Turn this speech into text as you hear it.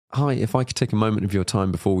Hi, if I could take a moment of your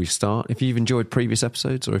time before we start, if you've enjoyed previous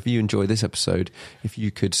episodes or if you enjoy this episode, if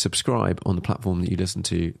you could subscribe on the platform that you listen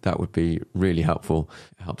to, that would be really helpful.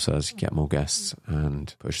 It helps us get more guests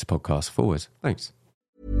and push the podcast forward. Thanks.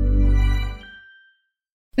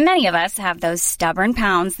 Many of us have those stubborn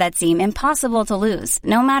pounds that seem impossible to lose,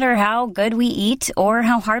 no matter how good we eat or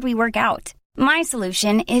how hard we work out. My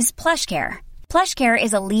solution is PlushCare. PlushCare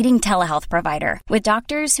is a leading telehealth provider with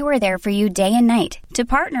doctors who are there for you day and night to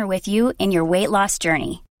partner with you in your weight loss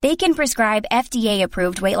journey. They can prescribe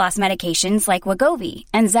FDA-approved weight loss medications like Wegovy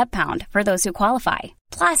and Zepbound for those who qualify.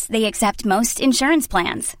 Plus, they accept most insurance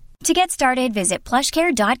plans. To get started, visit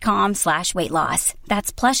plushcare.com/weightloss.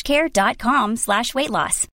 That's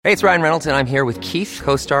plushcare.com/weightloss. Hey, it's Ryan Reynolds, and I'm here with Keith,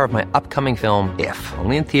 co-star of my upcoming film, If,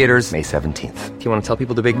 only in theaters May 17th. Do you want to tell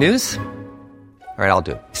people the big news? All right, I'll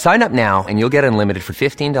do it. Sign up now and you'll get unlimited for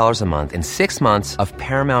 $15 a month and 6 months of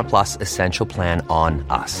Paramount Plus Essential Plan on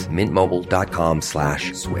us.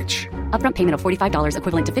 MintMobile.com/switch. Upfront payment of $45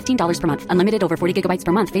 equivalent to $15 per month. Unlimited over 40 gigabytes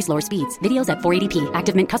per month. Face lower speeds. Videos at 480p.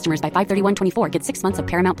 Active Mint customers by 531.24 get 6 months of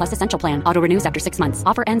Paramount Plus Essential Plan. Auto renews after 6 months.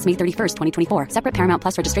 Offer ends May 31st, 2024. Separate Paramount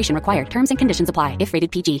Plus registration required. Terms and conditions apply if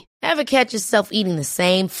rated PG. Ever catch yourself eating the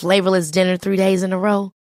same flavorless dinner 3 days in a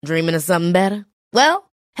row? Dreaming of something better? Well,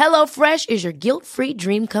 HelloFresh is your guilt-free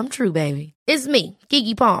dream come true, baby. It's me,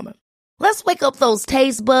 Keke Palmer. Let's wake up those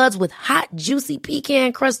taste buds with hot, juicy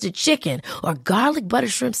pecan-crusted chicken or garlic butter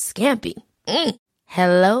shrimp scampi.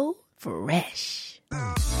 HelloFresh.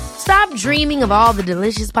 Stop dreaming of all the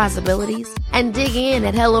delicious possibilities and dig in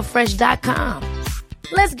at HelloFresh.com.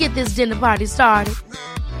 Let's get this dinner party started.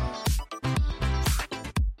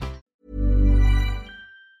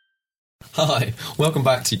 Hi, welcome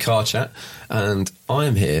back to Car Chat, and I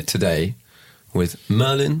am here today with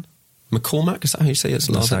Merlin McCormack. Is that how you say it?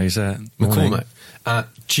 That's how you say it. McCormack at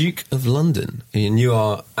Duke of London, and you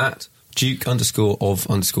are at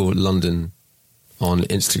Duke_of_London on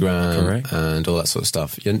Instagram. Correct. And all that sort of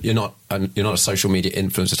stuff. You're not a social media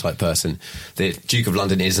influencer type person. The Duke of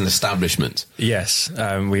London is an establishment. Yes,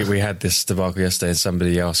 we had this debacle yesterday, and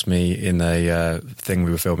somebody asked me in a thing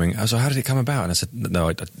we were filming, I was like, how did it come about? And I said, no,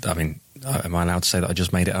 I mean, am I allowed to say that I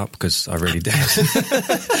just made it up? Because I really did.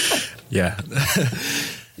 Yeah.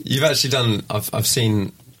 You've actually done, I've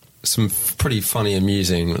seen some pretty funny,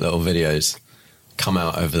 amusing little videos come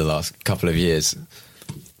out over the last couple of years.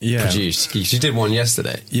 Yeah. Produced. You did one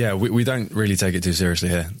yesterday. Yeah, we don't really take it too seriously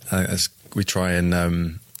here. As we try and,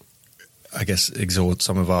 I guess, exhort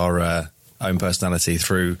some of our own personality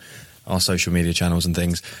through our social media channels and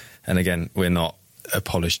things. And again, we're not a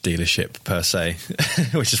polished dealership per se,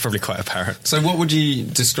 which is probably quite apparent. So what would you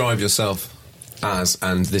describe yourself as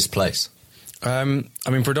and this place? I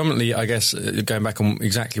mean, predominantly, I guess, going back on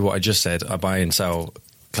exactly what I just said, I buy and sell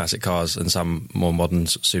classic cars and some more modern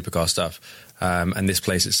supercar stuff. And this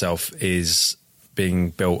place itself is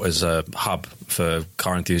being built as a hub for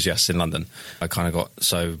car enthusiasts in London. I kind of got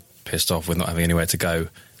so pissed off with not having anywhere to go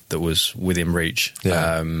that was within reach.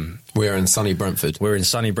 Yeah. We're in sunny Brentford. We're in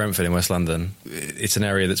sunny Brentford in West London. It's an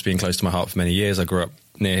area that's been close to my heart for many years. I grew up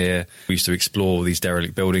near here. We used to explore these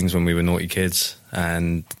derelict buildings when we were naughty kids,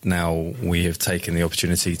 and now we have taken the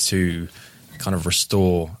opportunity to kind of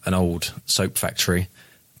restore an old soap factory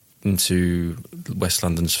into West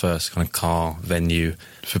London's first kind of car venue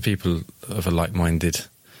for people of a like-minded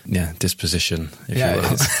disposition, if you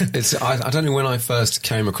will. I don't know when I first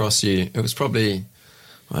came across you. It was probably,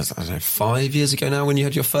 I don't know, 5 years ago now when you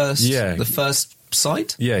had your first, the first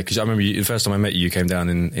site? Yeah, because I remember the first time I met you came down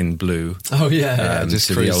in blue. Oh, yeah. Just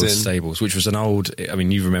to the old stables, which was an old, I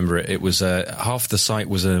mean, you remember it. It was, half the site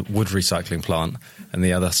was a wood recycling plant, and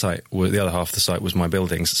the other half of the site was my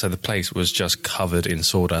buildings. So the place was just covered in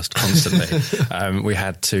sawdust constantly. We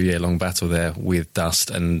had 2-year-long battle there with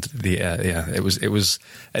dust, and it was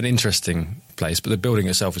an interesting place. But the building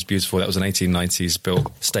itself was beautiful. That was an 1890s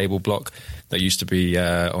built stable block that used to be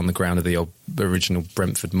on the ground of the original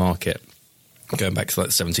Brentford Market, going back to like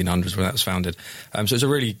the 1700s when that was founded. So it's a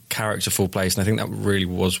really characterful place, and I think that really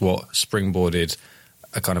was what springboarded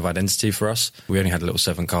a kind of identity for us. We only had a little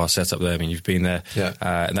 7-car setup there. I mean, you've been there. Yeah.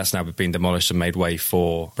 And that's now been demolished and made way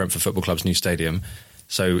for Brentford Football Club's new stadium.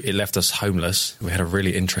 So it left us homeless. We had a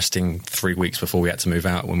really interesting 3 weeks before we had to move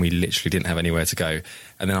out, when we literally didn't have anywhere to go.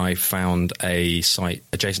 And then I found a site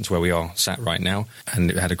adjacent to where we are sat right now,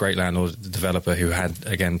 and it had a great landlord developer who had,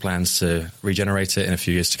 again, plans to regenerate it in a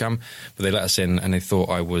few years to come. But they let us in, and they thought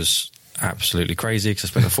I was absolutely crazy because I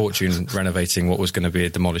spent a fortune renovating what was going to be a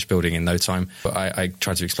demolished building in no time. But I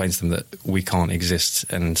tried to explain to them that we can't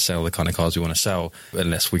exist and sell the kind of cars we want to sell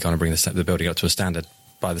unless we kind of bring the building up to a standard.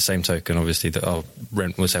 by the same token, obviously, that our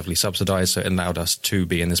rent was heavily subsidised, so it allowed us to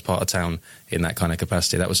be in this part of town in that kind of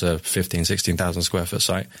capacity. That was a 16,000 square foot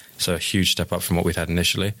site, so a huge step up from what we'd had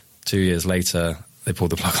initially. 2 years later, they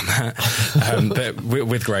pulled the plug on that. But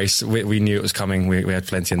with grace, we knew it was coming. We had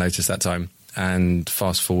plenty of notice that time. And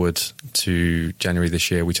fast forward to January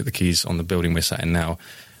this year, we took the keys on the building we're sat in now,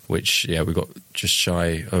 which, we got just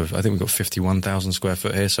shy of, I think we've got 51,000 square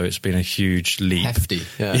foot here, so it's been a huge leap. Hefty,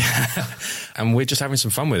 yeah. And we're just having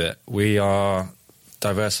some fun with it. We are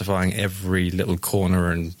diversifying every little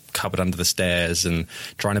corner and cupboard under the stairs and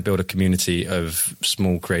trying to build a community of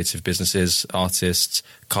small creative businesses, artists,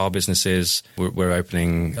 car businesses. We're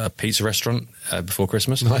opening a pizza restaurant before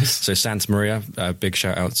Christmas. Nice. So Santa Maria, a big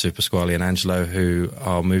shout out to Pasquale and Angelo, who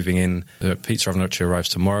are moving in. The pizza oven actually arrives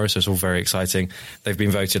tomorrow, so it's all very exciting. They've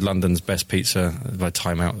been voted London's best pizza by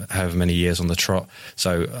Time Out, however many years on the trot.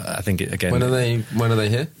 So I think, again... When are they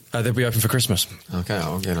here? They'll be open for Christmas. Okay,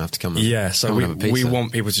 I'm going to have to come. Yeah, so we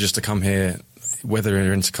want people to come here, whether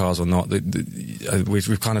they're into cars or not.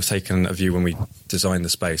 We've kind of taken a view when we designed the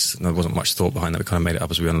space, and there wasn't much thought behind that. We kind of made it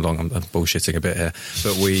up as we went along. I'm bullshitting a bit here,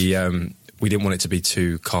 but we didn't want it to be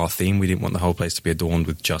too car themed. We didn't want the whole place to be adorned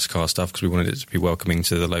with just car stuff, because we wanted it to be welcoming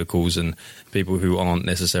to the locals and people who aren't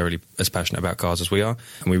necessarily as passionate about cars as we are.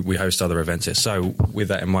 And we host other events here. So with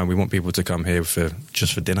that in mind, we want people to come here for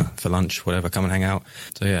dinner, for lunch, whatever, come and hang out.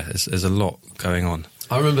 So yeah, there's a lot going on.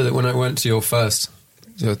 I remember that when I went to the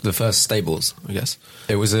first stables, I guess,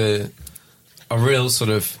 it was a real sort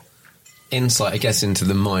of insight, I guess, into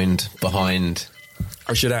the mind behind...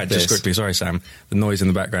 I should add, just quickly, sorry Sam, the noise in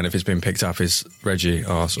the background, if it's been picked up, is Reggie,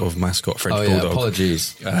 our sort of mascot French bulldog. Yeah,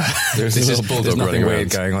 apologies. There's nothing weird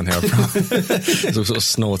going on here. There's all sort of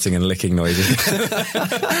snorting and licking noises.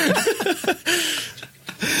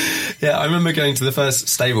 Yeah, I remember going to the first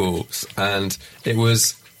stables, and it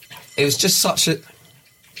was just such a...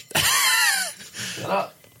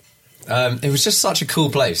 it was just such a cool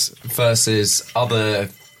place versus other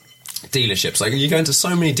dealerships. Like, you go into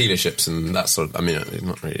so many dealerships, and that sort of, I mean, it's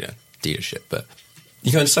not really a dealership, but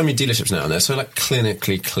you go into so many dealerships now, and they're so like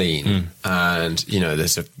clinically clean, and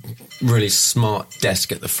there's a really smart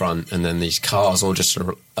desk at the front, and then these cars all just sort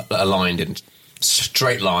of aligned in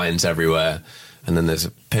straight lines everywhere, and then there's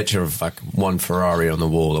a picture of like one Ferrari on the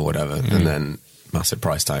wall or whatever, and then massive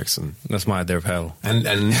price tags, and that's my idea of hell. And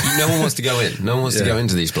no one wants to go in. No one wants to go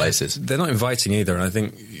into these places. They're not inviting either, and I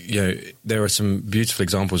think there are some beautiful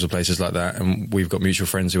examples of places like that, and we've got mutual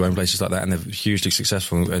friends who own places like that, and they're hugely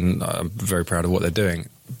successful, and I'm very proud of what they're doing.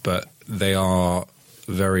 But they are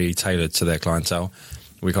very tailored to their clientele.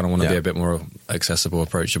 We kind of want to be a bit more accessible,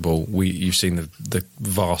 approachable. You've seen the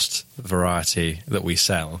vast variety that we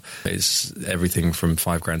sell. It's everything from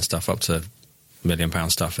 $5,000 stuff up to £1 million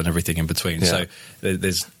stuff and everything in between. So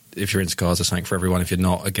there's, if you're into cars, there's something for everyone. If you're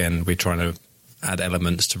not, again, we're trying to add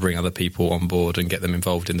elements to bring other people on board and get them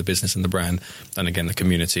involved in the business and the brand, and again, the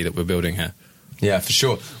community that we're building here. Yeah, for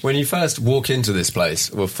sure. When you first walk into this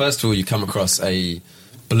place, well, first of all, you come across a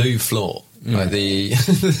blue floor. Like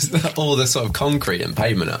all the sort of concrete and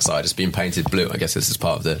pavement outside has been painted blue. I guess this is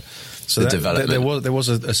part of the development. There was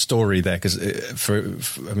a story there, because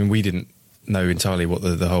I mean, we didn't know entirely what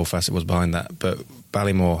the whole facet was behind that, but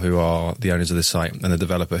Ballymore, who are the owners of this site, and the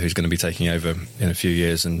developer who's going to be taking over in a few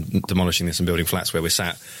years and demolishing this and building flats where we're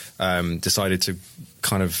sat, decided to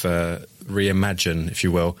kind of reimagine, if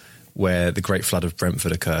you will, where the Great Flood of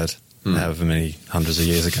Brentford occurred. However many hundreds of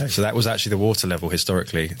years ago. So that was actually the water level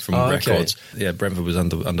historically from records. Okay. Yeah, Brentford was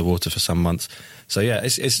underwater for some months. So yeah,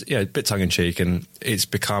 it's a bit tongue in cheek, and it's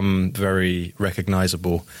become very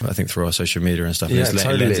recognisable, I think, through our social media and stuff. Yeah, it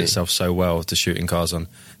lends itself so well to shooting cars on.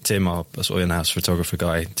 Tim, our sort of in-house photographer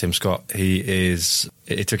guy, Tim Scott,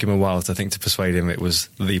 it took him a while to persuade him it was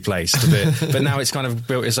the place to be. But now it's kind of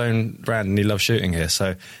built its own brand, and he loves shooting here,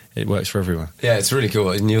 so it works for everyone. Yeah, it's really cool,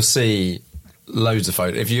 and you'll see loads of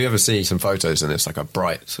photos. If you ever see some photos, and it's like a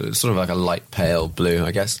bright, so it's sort of like a light pale blue,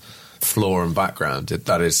 I guess, floor and background.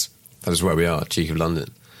 That is where we are, Cheek of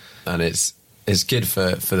London, and it's good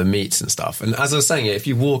for the meets and stuff. And as I was saying, if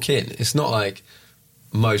you walk in, it's not like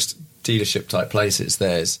most dealership type places.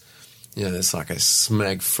 There's like a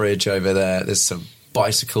Smeg fridge over there. There's some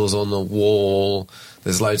bicycles on the wall.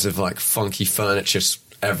 There's loads of like funky furniture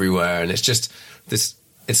everywhere, and it's just this.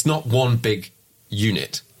 It's not one big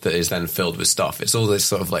unit that is then filled with stuff. It's all this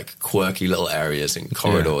sort of like quirky little areas and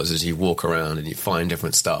corridors as you walk around and you find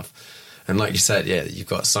different stuff. And like you said, you've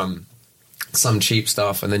got some cheap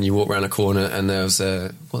stuff, and then you walk around a corner and there's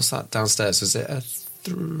what's that downstairs? Is it a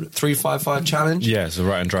 355 Challenge? Yeah, it's a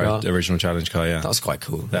right and drive original Challenge car, yeah. That's quite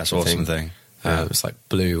cool. That's an awesome thing. It's like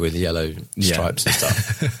blue with yellow stripes and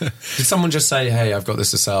stuff. Did someone just say, "Hey, I've got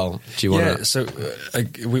this to sell. Do you want to?" Yeah, so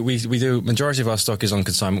we do. Majority of our stock is on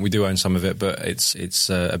consignment. We do own some of it, but it's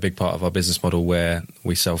a big part of our business model where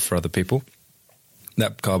we sell for other people.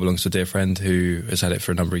 That car belongs to a dear friend who has had it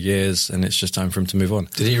for a number of years, and it's just time for him to move on.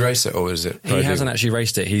 Did he race it, or is it? He hasn't actually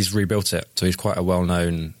raced it. He's rebuilt it, so he's quite a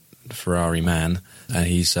well-known Ferrari man, and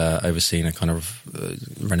he's overseen a kind of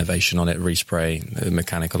renovation on it, respray, a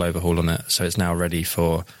mechanical overhaul on it, so it's now ready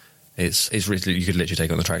for. It's really, you could literally take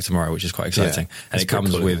it on the track tomorrow, which is quite exciting. And it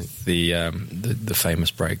comes with the famous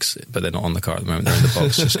brakes, but they're not on the car at the moment. They're in the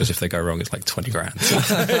box, just because if they go wrong, it's like 20 grand.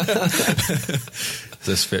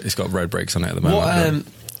 It's got road brakes on it at the moment.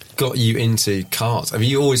 What got you into cars? Have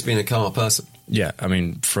you always been a car person? Yeah, I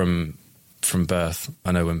mean, from birth.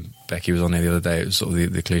 I know when Becky was on here the other day, it was sort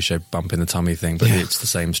of the cliche bump in the tummy thing, but it's the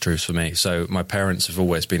same truth for me. So my parents have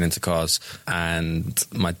always been into cars, and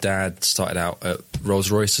my dad started out at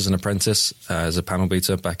Rolls-Royce as an apprentice, as a panel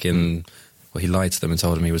beater back in, well, he lied to them and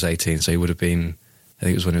told them he was 18, so he would have been, I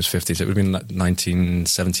think it was when he was 50, so it would have been like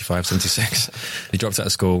 1975, 76. He dropped out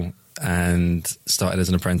of school and started as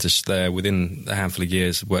an apprentice there. Within a handful of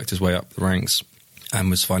years, worked his way up the ranks and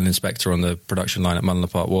was final inspector on the production line at Mullen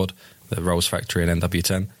Park Ward, the Rolls factory in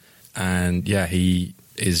NW10. And yeah, he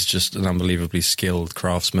is just an unbelievably skilled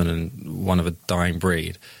craftsman and one of a dying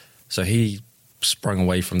breed. So he sprung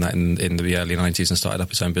away from that in the early 90s and started up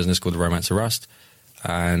his own business called the Romance of Rust.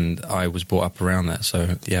 And I was brought up around that.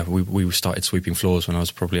 So yeah, we started sweeping floors when I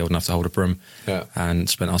was probably old enough to hold a broom, and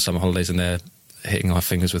spent our summer holidays in there hitting our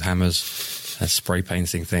fingers with hammers and spray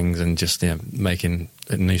painting things and just making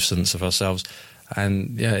a nuisance of ourselves.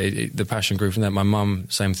 And yeah, the passion grew from there. My mum,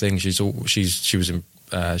 same thing. She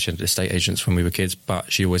had estate agents when we were kids,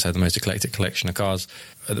 but she always had the most eclectic collection of cars.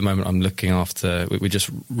 At the moment, I'm looking after. We're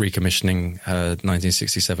just recommissioning her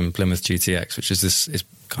 1967 Plymouth GTX, which is it's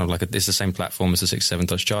kind of like it's the same platform as the 67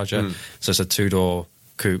 Dodge Charger. So it's a two-door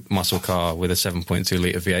coupe muscle car with a 7.2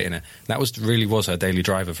 litre V8 in it. That really was her daily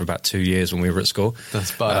driver for about 2 years when we were at school.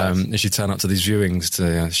 That's badass. And she'd turn up to these viewings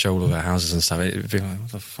to show all of her houses and stuff. It'd be like,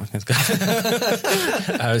 what the fuck is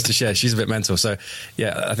going on? To share. She's a bit mental. So,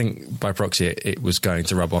 yeah, I think by proxy it was going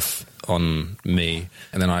to rub off on me.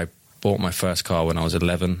 And then I bought my first car when I was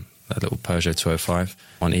 11, a little Peugeot 205.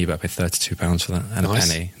 On eBay, I paid £32 for that. And a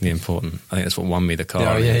penny, the important. I think that's what won me the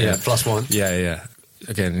car. Yeah. Plus one. Yeah.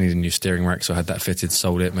 Again, I needed a new steering rack, so I had that fitted,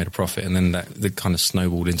 sold it, made a profit, and then that kind of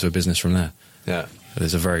snowballed into a business from there. Yeah.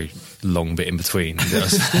 There's a very long bit in between.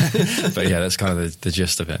 But yeah, that's kind of the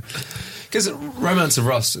gist of it. Because Romance of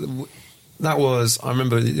Rust, that was, I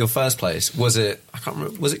remember your first place, was it, I can't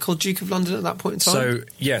remember, was it called Duke of London at that point in time?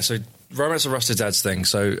 So Romance of Rust is Dad's thing,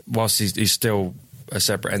 so whilst he's still a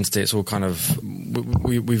separate entity, it's all kind of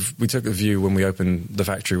we took the view when we opened the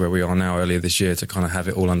factory where we are now earlier this year to kind of have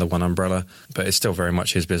it all under one umbrella, but it's still very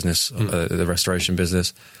much his business, the restoration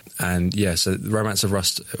business. And yeah, so the Romance of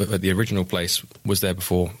Rust at the original place was there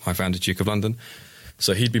before I founded Duke of London.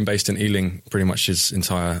 So he'd been based in Ealing pretty much his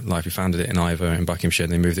entire life. He founded it in Ivor in Buckinghamshire,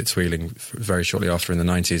 and they moved it to Ealing very shortly after in the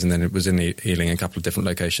 90s, and then it was in Ealing in a couple of different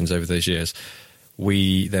locations over those years.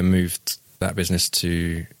 We then moved that business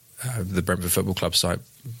to the Brentford Football Club site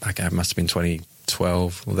back, it must have been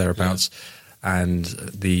 2012 or thereabouts, and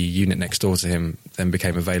the unit next door to him then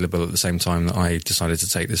became available at the same time that I decided to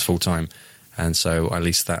take this full time, and so I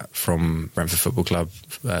leased that from Brentford Football Club,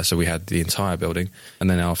 so we had the entire building,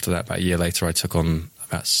 and then after that, about a year later, I took on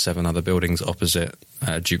about 7 other buildings opposite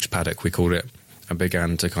Duke's Paddock, we called it, and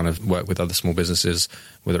began to kind of work with other small businesses,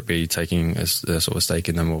 whether it be taking a sort of stake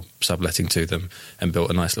in them or subletting to them, and built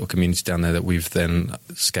a nice little community down there that we've then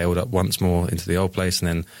scaled up once more into the old place and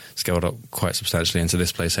then scaled up quite substantially into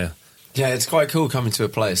this place here. Yeah, it's quite cool coming to a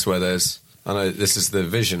place where there's, I know this is the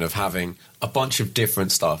vision of having a bunch of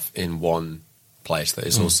different stuff in one place that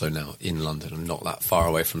is also now in London and not that far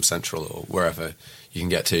away from Central or wherever you can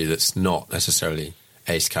get to that's not necessarily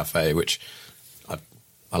Ace Cafe, which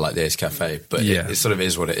I like the Ace Cafe, but it sort of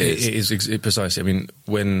is what it is. It is precisely. I mean,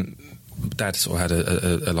 when Dad sort of had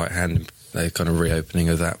a light hand in the kind of reopening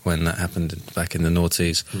of that when that happened back in the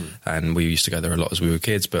noughties, and we used to go there a lot as we were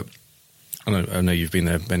kids, but I know you've been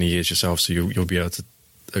there many years yourself, so you'll be able to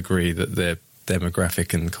agree that the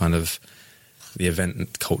demographic and kind of the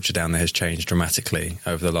event culture down there has changed dramatically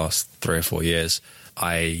over the last 3 or 4 years.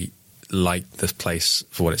 I like this place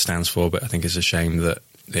for what it stands for, but I think it's a shame that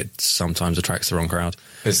it sometimes attracts the wrong crowd.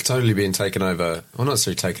 It's totally being taken over, well, not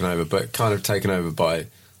necessarily taken over, but kind of taken over by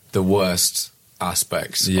the worst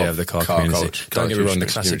aspects of the car community. Don't get me wrong, the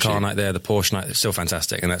classic car night there, the Porsche night, it's still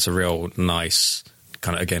fantastic, and that's a real nice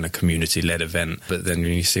kind of, again, a community-led event. But then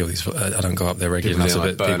when you see all these, I don't go up there regularly enough,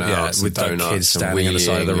 like burnouts with like kids standing on the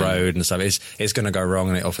side of the road and stuff. It's going to go wrong,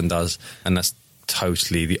 and it often does. And that's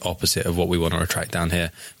totally the opposite of what we want to attract down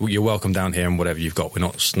here. You're welcome down here and whatever you've got. We're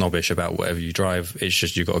not snobbish about whatever you drive. It's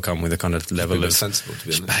just you've got to come with a kind of level of sensible, to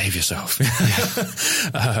be honest. Behave yourself.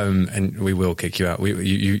 And we will kick you out.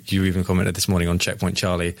 You even commented this morning on Checkpoint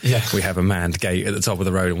Charlie. Yeah. We have a manned gate at the top of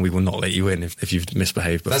the road and we will not let you in if you've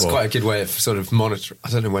misbehaved before. That's quite a good way of sort of monitoring. I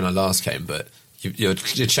don't know when I last came, but your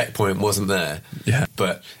checkpoint wasn't there. Yeah.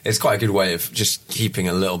 But it's quite a good way of just keeping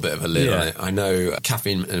a little bit of a lid on it. I know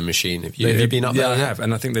Caffeine and Machine, have you been up there? Yeah, I have.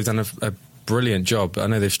 And I think they've done a brilliant job. I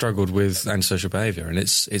know they've struggled with antisocial behaviour, and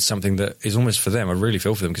it's something that is almost for them. I really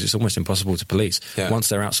feel for them because it's almost impossible to police. Yeah. Once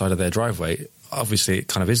they're outside of their driveway, obviously it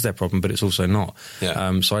kind of is their problem, but it's also not.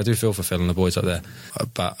 Yeah. So I do feel for Phil and the boys up there,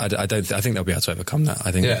 but I think they'll be able to overcome that.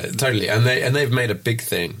 I think. Yeah, totally. And they've made a big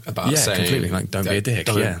thing about saying, completely, like, don't be a dick.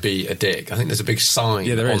 Don't be a dick. I think there's a big sign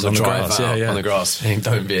there is, on the drive grass. out, on the grass saying,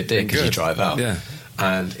 don't be a dick as you drive out. Yeah.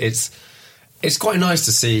 And it's quite nice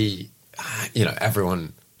to see,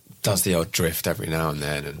 everyone does the odd drift every now and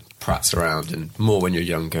then and prats around, and more when you're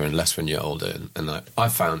younger and less when you're older. And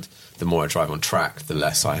I've found the more I drive on track, the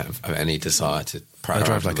less I have any desire to prat around. I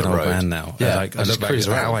drive like an on the road. old man now. Yeah, I look back at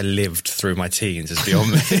how I lived through my teens is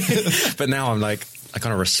beyond me. But now I'm like, I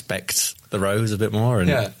kind of respect the roads a bit more. And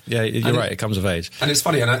you're right, it comes of age. And it's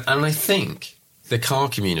funny, and I think the car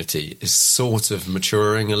community is sort of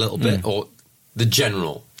maturing a little bit, or the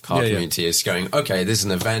general car community is going, okay, this is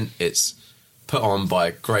an event, it's put on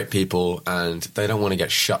by great people, and they don't want to get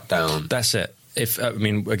shut down. That's it.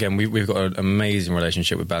 Again, we've got an amazing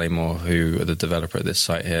relationship with Ballymore, who are the developer at this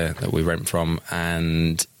site here that we rent from,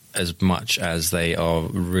 and as much as they are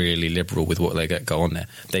really liberal with what they go on there,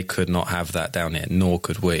 they could not have that down here, nor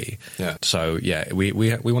could we. Yeah. So, we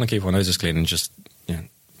want to keep our noses clean and just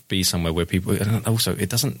be somewhere where people... And also, it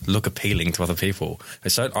doesn't look appealing to other people. I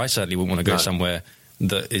certainly wouldn't want to go somewhere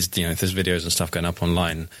that is, if there's videos and stuff going up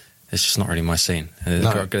online... It's just not really my scene.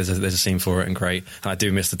 There's a scene for it, and great. And I do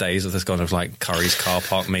miss the days of this kind of like Curry's car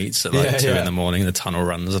park meets at 2 in the morning, the tunnel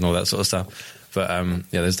runs and all that sort of stuff. But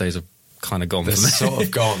those days are kind of gone for me. Sort of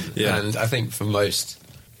gone. Yeah. And I think for most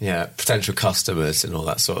potential customers and all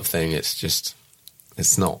that sort of thing,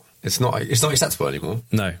 it's not acceptable anymore.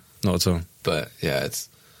 No, not at all. But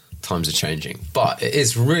times are changing. But it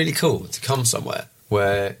is really cool to come somewhere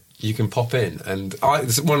where you can pop in. And one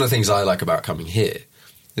of the things I like about coming here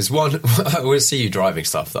is I always see you driving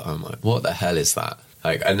stuff that I'm like, what the hell is that?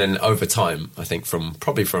 And then over time, I think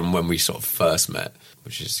probably from when we sort of first met,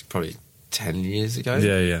 which is probably 10 years ago.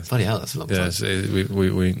 Yeah. Bloody hell, that's a long time. Yeah,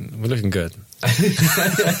 we're looking good.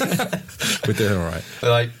 We're doing all right.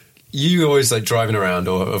 Like, you always like driving around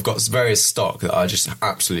or have got various stock that I just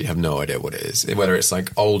absolutely have no idea what it is. Whether it's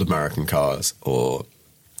like old American cars or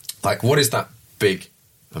like, what is that big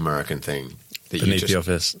American thing? Beneath the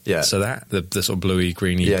office. Yeah. So the sort of bluey,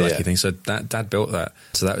 greeny, blacky thing. So Dad built that.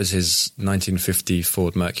 So that was his 1950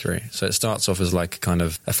 Ford Mercury. So it starts off as like kind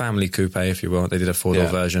of a family coupe, if you will. They did a four-door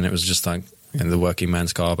version. It was just like the working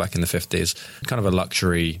man's car back in the 50s. Kind of a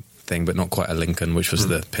luxury thing, but not quite a Lincoln, which was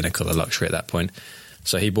the pinnacle of luxury at that point.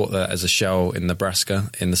 So he bought that as a shell in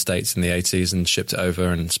Nebraska in the States in the 80s and shipped it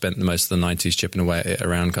over and spent most of the 90s chipping away at it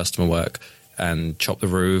around customer work and chopped the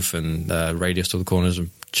roof and radiused all the corners and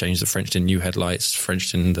changed the Frenched in new headlights,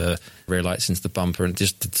 Frenched in the rear lights into the bumper, and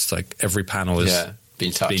just it's like every panel is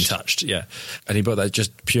being touched. Yeah. And he bought that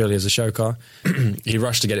just purely as a show car. He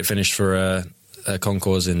rushed to get it finished for a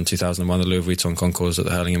concours in 2001, the Louis Vuitton concours at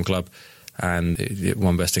the Hurlingham Club, and it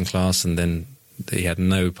won best in class. And then he had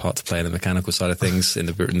no part to play in the mechanical side of things in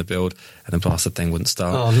the build, and the plaster thing wouldn't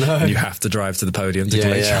start. Oh no! And you have to drive to the podium to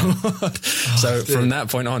collect your award. So from that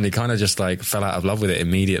point on, he kind of just like fell out of love with it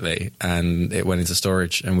immediately, and it went into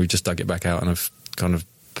storage. And we just dug it back out, and I've kind of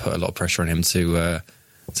put a lot of pressure on him to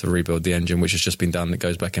rebuild the engine, which has just been done. It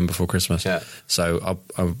goes back in before Christmas. Yeah. So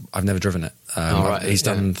I've never driven it. He's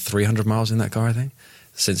done 300 miles in that car, I think,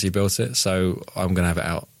 since he built it. So I'm going to have it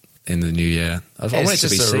out in the new year. I want it to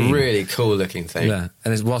be seen. It's a really cool looking thing. Yeah,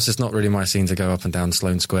 and whilst it's not really my scene to go up and down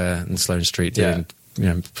Sloane Square and Sloane Street doing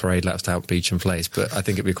parade laps out Beach and Place, but I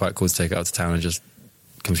think it'd be quite cool to take it out to town and just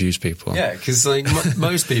confuse people. Yeah, because like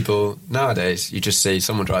most people nowadays, you just see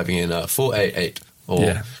someone driving in a 488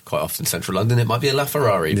 or quite often central London, it might be a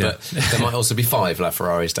LaFerrari, but there might also be 5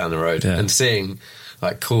 LaFerraris down the road, and seeing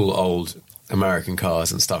like cool old American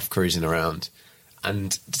cars and stuff cruising around.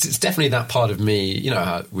 And it's definitely that part of me, you know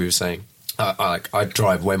how we were saying, I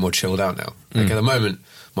drive way more chilled out now. Like at the moment,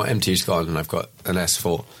 my MT's gone and I've got an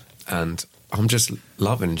S4 and I'm just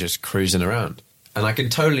loving just cruising around. And I can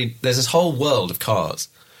totally... There's this whole world of cars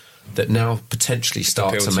that now potentially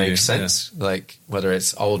start Appeal to to make you, sense. Like, whether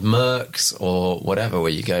it's old Mercs or whatever,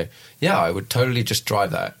 where you go, yeah, I would totally just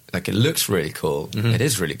drive that. Like, it looks really cool. It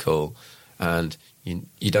is really cool. And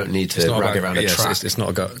you don't need to rag around a track. It's not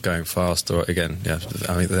about going fast, or again, yeah.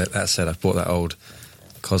 I mean, that said, I bought that old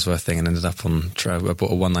Cosworth thing and ended up on track. I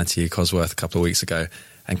bought a 190 Cosworth a couple of weeks ago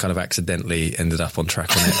and kind of accidentally ended up on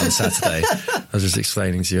track on it on Saturday. I was just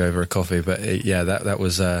explaining to you over a coffee, but that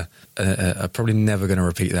was I'm probably never going to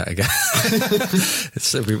repeat that again.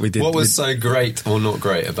 What was so great or not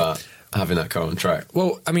great about having that car on track?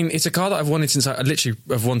 Well, I mean, it's a car that I've wanted since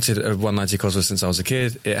I've wanted a 190 Cosworth since I was a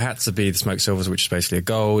kid. It had to be the Smoke Silvers, which is basically a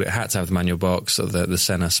gold. It had to have the manual box, or the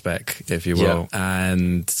Senna spec, if you will. Yeah.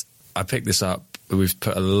 And I picked this up. We've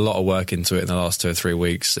put a lot of work into it in the last 2 or 3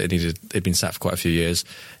 weeks. It'd been sat for quite a few years.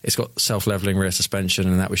 It's got self-leveling rear suspension,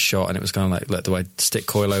 and that was shot, and it was kind of like, look, do I stick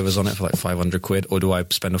coilovers on it for like 500 quid, or do I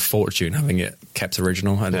spend a fortune having it kept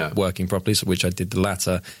original and working properly, so which I did the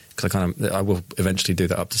latter, because I will eventually do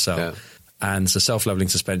that up to sell. Yeah. And it's a self-leveling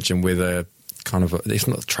suspension with a kind of it's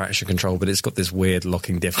not traction control, but it's got this weird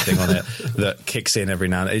locking diff thing on it that kicks in every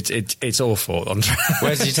now and then. It's awful on track.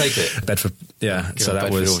 Where did you take it? Bedford. Yeah, so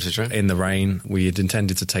that was in the rain. We had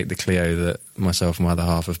intended to take the Clio that myself and my other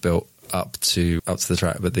half have built up to the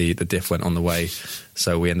track, but the diff went on the way,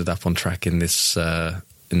 so we ended up on track in this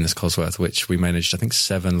Cosworth, which we managed, I think,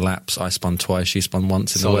 7 laps. I spun twice, she spun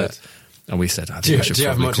once in the wet. And we said, do you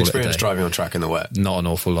have much experience driving on track in the wet? Not an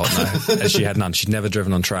awful lot, no. And she had none. She'd never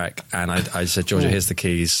driven on track. And I said, Georgia, here's the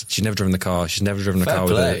keys. She'd never driven the car. She's never driven a car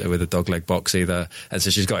with a dogleg box either. And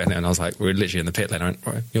so she's got in there, and I was like, we're literally in the pit lane. I went,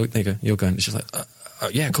 all right, there you go, you're going. And she's like,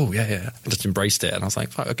 yeah, cool, yeah. I just embraced it. And I was like,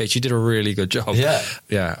 fuck, okay, she did a really good job. Yeah.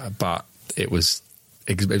 Yeah, but it was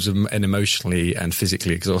an emotionally and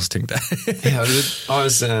physically exhausting day. Yeah,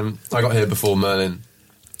 I got here before Merlin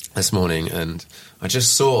this morning, and I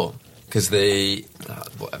just saw... Because the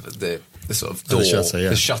sort of door,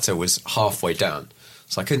 the shutter was halfway down,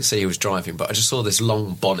 so I couldn't see he was driving. But I just saw this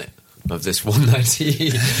long bonnet of this 190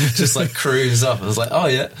 just like cruise up, and I was like, "Oh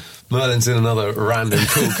yeah, Merlin's in another random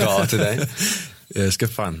cool car today." Yeah, it's good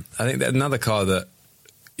fun. I think that another car that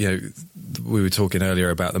we were talking earlier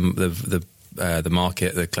about the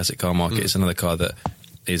market, the classic car market. It's another car that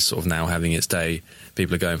is sort of now having its day.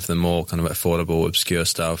 People are going for the more kind of affordable, obscure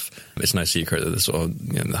stuff. It's no secret that the sort of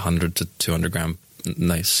the 100 to 200 grand,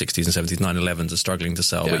 60s and 70s 911s are struggling to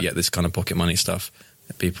sell, but yet this kind of pocket money stuff,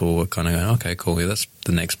 people are kind of going, okay, cool, yeah, that's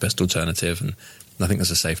the next best alternative, and I think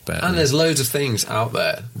that's a safe bet. And there's loads of things out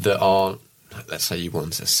there that are, let's say you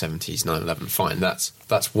want a 70s 911, fine, that's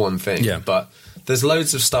one thing. Yeah. But there's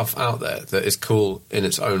loads of stuff out there that is cool in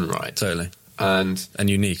its own right. Totally. And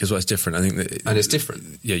unique as well. It's different. I think that, and it's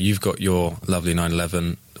different. Yeah, you've got your lovely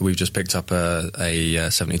 911. We've just picked up a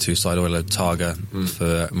 72 side oiler Targa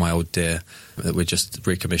for my old dear that we're just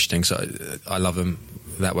recommissioning. So I love them.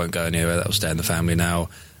 That won't go anywhere. That will stay in the family now.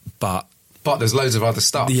 But there's loads of other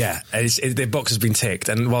stuff. Yeah, the box has been ticked.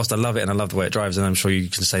 And whilst I love it and I love the way it drives, and I'm sure you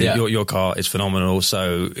can say your car is phenomenal.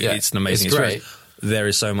 So it's an amazing experience. Great. There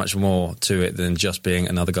is so much more to it than just being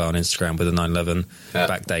another guy on Instagram with a 911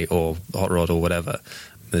 backdate or hot rod or whatever.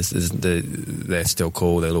 They're still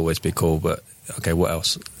cool. They'll always be cool. But okay, what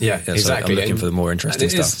else? Yeah, exactly. So I'm looking for the more interesting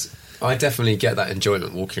stuff. I definitely get that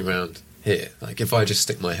enjoyment walking around here. Like if I just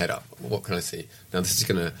stick my head up, what can I see? Now this is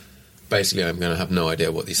going to basically I'm going to have no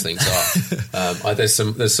idea what these things are. There's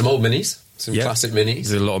some old minis, some classic minis.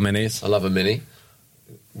 There's a lot of minis. I love a mini.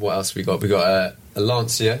 What else we got? We got a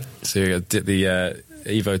Lancia. So you got the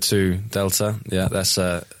Evo 2 Delta. Yeah, that's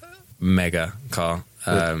a mega car.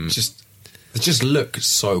 They just look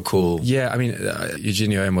so cool. Yeah, I mean,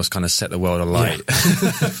 Eugenio almost kind of set the world alight.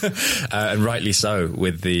 Yeah. And rightly so,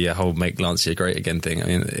 with the whole "Make Lancia Great Again" thing. I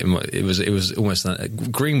mean, it was almost...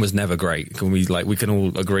 green was never great. We can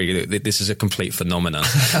all agree that this is a complete phenomenon.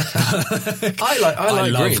 I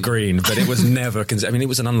love green, but it was never... I mean, it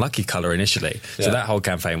was an unlucky colour initially. Yeah. So that whole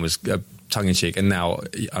campaign was tongue-in-cheek, and now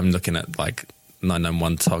I'm looking at, like...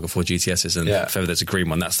 991 Targa 4 GTSs, and if ever there's a green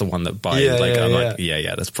one, that's the one that buys.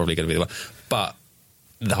 That's probably going to be the one. But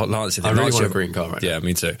the whole Lancia, I really want a green car right now. Yeah,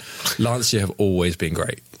 me too. Lancia have always been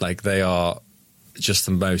great. Like they are just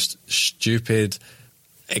the most stupid,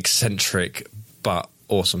 eccentric, but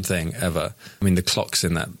awesome thing ever. I mean, the clocks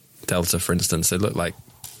in that Delta, for instance, they look like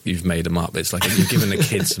you've made them up. It's like you've given the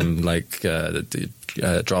kids some like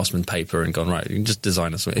draftsman paper and gone, right, you can just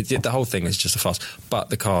design us. The whole thing is just a farce. But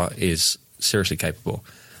the car is seriously capable,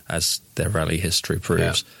 as their rally history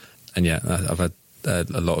proves. Yeah. And I've had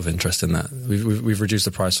a lot of interest in that. We've reduced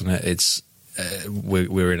the price on it. It's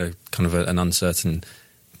we're in a kind of an uncertain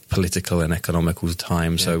political and economical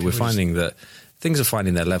time. So we're finding that things are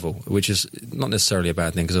finding their level, which is not necessarily a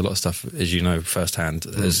bad thing, because a lot of stuff, as you know firsthand,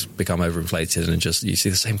 has become overinflated, and just you see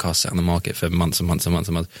the same cars sat on the market for months and months and months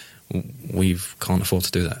and months. We can't afford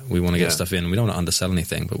to do that. We want to get stuff in. We don't want to undersell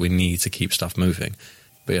anything, but we need to keep stuff moving.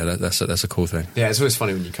 But yeah, that's a cool thing. Yeah, it's always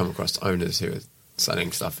funny when you come across owners who are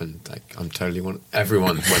selling stuff, and like, I'm totally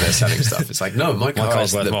everyone when they're selling stuff, it's like, no, my car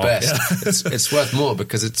is the best. Yeah. It's worth more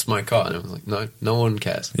because it's my car. And I was like, no one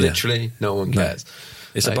cares. Literally, no one cares. No.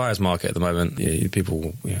 It's a buyer's market at the moment.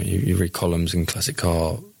 People, you read columns in classic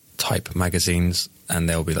car type magazines, and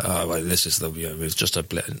they'll be like, "Oh, well, this is it's just a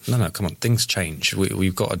blip." No, come on, things change.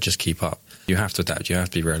 We've got to just keep up. You have to adapt. You have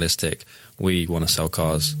to be realistic. We want to sell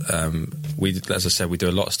cars. As I said, we do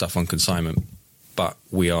a lot of stuff on consignment, but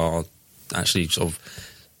we are actually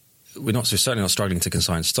we're certainly not struggling to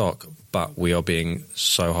consign stock, but we are being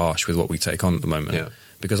so harsh with what we take on at the moment,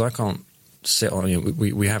 because I can't sit on.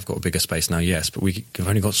 We have got a bigger space now, yes, but we've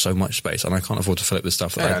only got so much space, and I can't afford to fill it with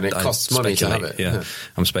stuff that and it costs money to have it. Yeah,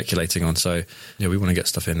 I'm speculating on. So we want to get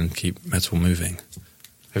stuff in and keep metal moving.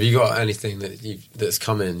 Have you got anything that's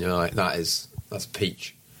come in? You're like, that's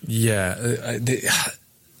peach. Yeah,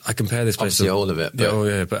 I compare this place obviously all of it.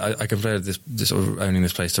 But but I compare this sort of owning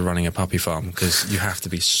this place to running a puppy farm, because you have to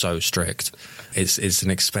be so strict. It's an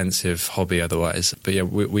expensive hobby otherwise. But yeah,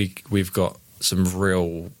 we've got some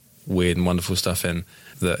real weird and wonderful stuff in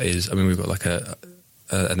that is. I mean, we've got like an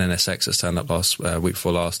NSX that turned up week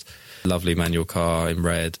before last. Lovely manual car in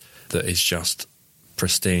red that is just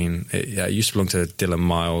pristine. It used to belong to Dylan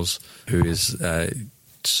Miles, who is a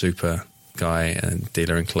super guy and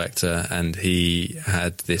dealer and collector, and he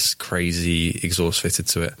had this crazy exhaust fitted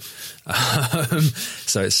to it.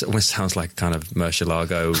 So it almost sounds like kind of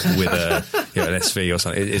Murcielago with an SV or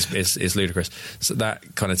something. It's ludicrous. So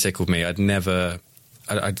that kind of tickled me.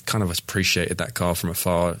 I'd kind of appreciated that car from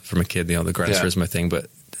afar, from a kid, the Gran Turismo thing, but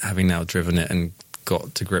having now driven it and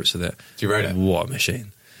got to grips with it. Do you rate it? What a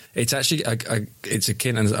machine. It's actually, it's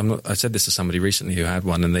akin, and I said this to somebody recently who had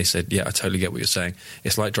one, and they said, yeah, I totally get what you're saying.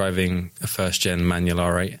 It's like driving a first-gen manual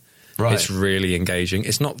R8. Right. It's really engaging.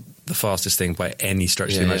 It's not the fastest thing by any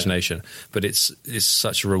stretch of the imagination, but it's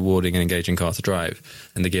such a rewarding and engaging car to drive,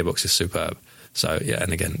 and the gearbox is superb. So, yeah,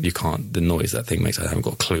 and again, the noise that thing makes, I haven't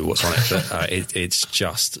got a clue what's on it, but it's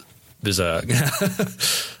just berserk.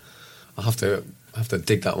 I'll have to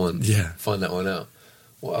dig that one, find that one out.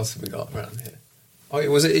 What else have we got around here? Oh,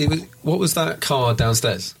 what was that car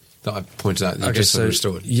downstairs that I pointed out that you just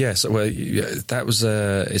restored? Yes, that was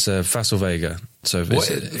it's a Facel Vega. So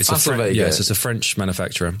it's Facel Vega? Yes, it's a French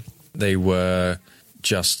manufacturer. They were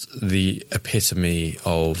just the epitome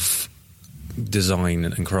of design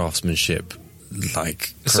and craftsmanship.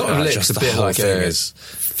 Like, it sort of looks a bit like a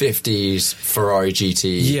 50s Ferrari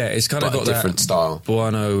GT. Yeah, it's kind of got a different style.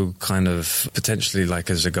 Buono kind of potentially like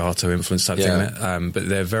a Zagato influence type thing in it. But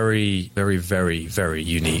they're very, very, very, very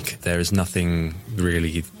unique. There is nothing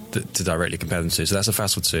really to directly compare them to. So that's a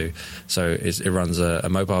Facel 2. So it runs a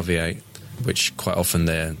mobile V8, which quite often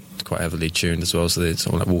they're quite heavily tuned as well. So it's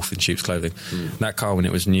all like wolf in sheep's clothing. That car, when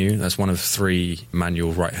it was new, that's one of 3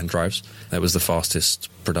 manual right-hand drives. That was the fastest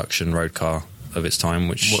production road car of its time.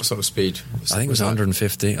 What sort of speed? I think it was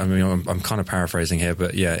 150. I mean, I'm kind of paraphrasing here,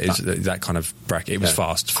 but yeah, it's that kind of bracket. It was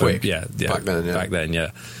fast, quick. Back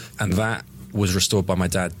then. And that was restored by my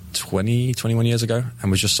dad 21 years ago,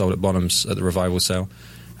 and was just sold at Bonhams at the revival sale.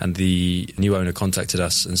 And the new owner contacted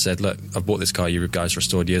us and said, look, I've bought this car you guys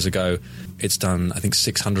restored years ago. It's done, I think,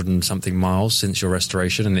 600 and something miles since your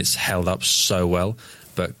restoration, and it's held up so well.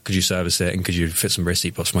 But could you service it, and could you fit some rear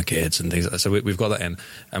seat posts for my kids and things like that? So we've got that in.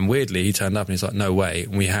 And weirdly, he turned up and he's like, no way.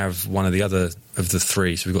 And we have one of the other of the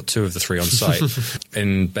 3. So we've got 2 of the 3 on site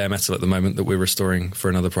in bare metal at the moment that we're restoring for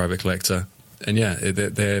another private collector. And yeah,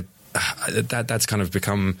 that's kind of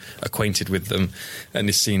become acquainted with them, and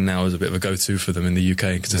is seen now as a bit of a go-to for them in the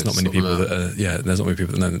UK, because there's not many people there's not many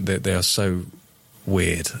people that know that they are so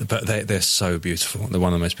weird, but they're so beautiful. They're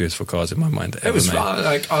one of the most beautiful cars in my mind ever made.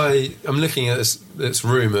 Like I'm looking at this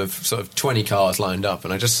room of sort of 20 cars lined up,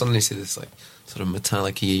 and I just suddenly see this like sort of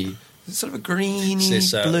metallic-y, sort of a greeny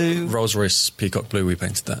blue. Rolls-Royce Peacock Blue. We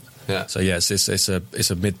painted that. Yeah. So yeah, it's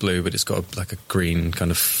a mid blue, but it's got like a green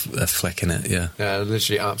kind of fleck in it. Yeah. Yeah.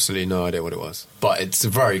 Literally, absolutely no idea what it was, but it's a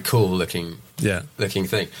very cool looking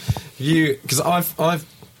thing. Because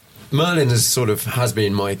Merlin has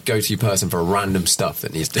been my go-to person for random stuff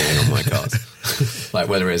that needs doing on my cars, like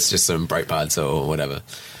whether it's just some brake pads or whatever.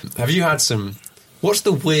 Have you had what's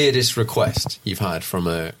the weirdest request you've had from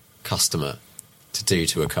a customer to do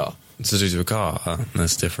to a car? To do a car,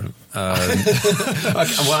 that's different.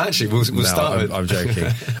 Well, actually, we'll start with... I'm joking.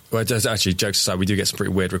 Well, actually, jokes aside, we do get some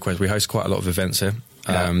pretty weird requests. We host quite a lot of events here.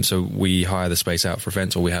 So we hire the space out for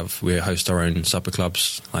events, or we host our own supper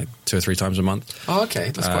clubs like 2 or 3 times a month. Oh, okay,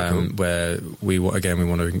 that's quite cool. Where we want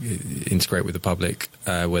to integrate with the public,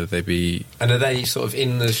 whether they be... And are they sort of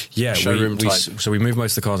in the showroom type? So we move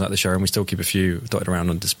most of the cars out of the showroom. We still keep a few dotted around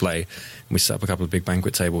on display. We set up a couple of big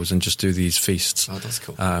banquet tables and just do these feasts. Oh, that's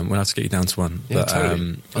cool. We'll have to get you down to one. Yeah,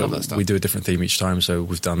 totally. I love that stuff. We do a different theme each time. So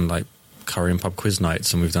we've done like curry and pub quiz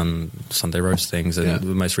nights, and we've done Sunday roast things, and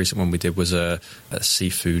the most recent one we did was a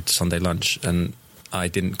seafood Sunday lunch, and I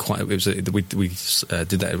didn't quite... we did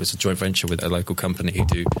that. It was a joint venture with a local company who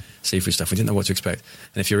do seafood stuff. We didn't know what to expect.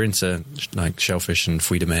 And if you're into like shellfish and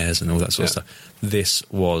fruits de mer and all that sort of stuff, this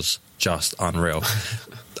was just unreal.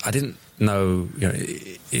 I didn't know,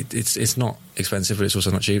 it's not expensive, but it's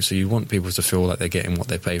also not cheap. So you want people to feel like they're getting what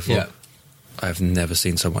they pay for. Yeah. I've never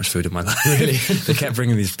seen so much food in my life. Really? They kept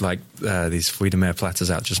bringing these fruits de mer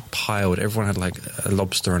platters out, just piled. Everyone had like a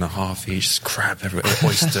lobster and a half each, crab everywhere,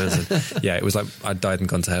 oysters. And, it was like I died and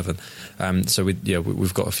gone to heaven. So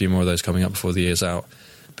we've got a few more of those coming up before the year's out.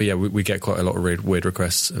 But we get quite a lot of weird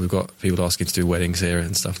requests. We've got people asking to do weddings here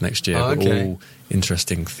and stuff next year. Oh, okay. All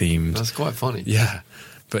interesting themed. That's quite funny. Yeah.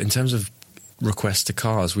 But in terms of requests to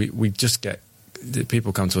cars, we just get...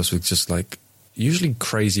 People come to us with just like... usually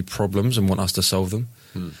crazy problems and want us to solve them.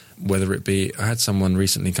 Whether it be... I had someone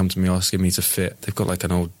recently come to me asking me to fit... They've got like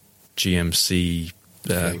an old GMC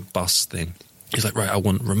bus thing. He's like, right, I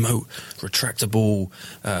want remote, retractable,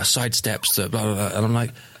 side steps, blah, blah, blah. And I'm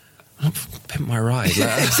like... pimp my ride.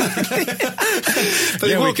 But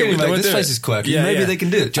this place is quirky. Maybe they can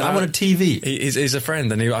do it. I want a TV. He's a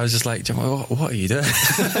friend, and I was just like, what are you doing?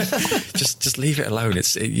 just leave it alone.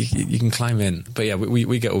 You can climb in. But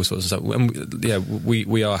we get all sorts of stuff. And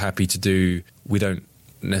we are happy to do. We don't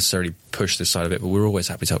necessarily push this side of it, but we're always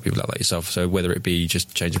happy to help people like yourself. So whether it be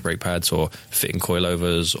just changing brake pads or fitting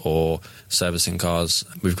coilovers or servicing cars,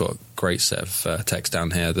 we've got a great set of techs down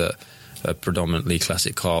here that are predominantly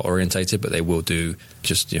classic car orientated, but they will do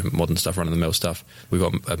just modern stuff, run-of-the-mill stuff. We've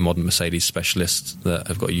got a modern Mercedes specialist that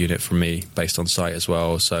have got a unit from me based on site as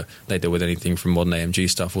well, so they deal with anything from modern AMG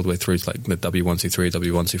stuff all the way through to like the W123,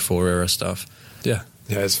 W124 era stuff. Yeah,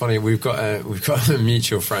 it's funny. We've got a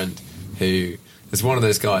mutual friend who is one of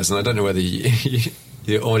those guys, and I don't know whether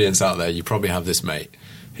your audience out there, you probably have this mate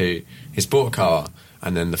who he's bought a car,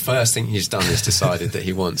 and then the first thing he's done is decided that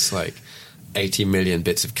he wants like 80 million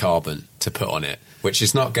bits of carbon to put on it, which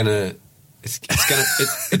is not gonna.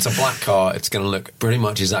 It's a black car. It's gonna look pretty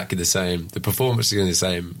much exactly the same. The performance is gonna be the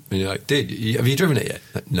same. And you're like, dude, have you driven it yet?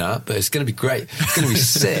 Like, nah, but it's gonna be great. It's gonna be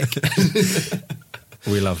sick.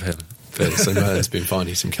 We love him. But so Merlin's been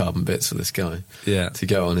finding some carbon bits for this guy. Yeah, to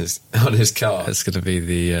go on his car. It's gonna be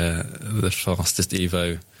the fastest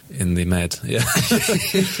Evo in the Med. Yeah,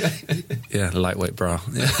 lightweight bra.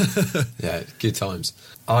 Yeah, good times.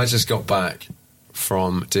 I just got back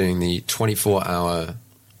from doing the 24-hour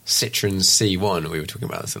Citroen C1. We were talking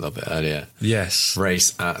about this a little bit earlier. Yes,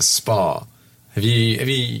 race at Spa. Have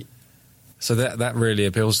you? So that really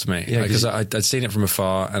appeals to me. Yeah, because I'd seen it from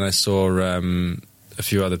afar, and I saw a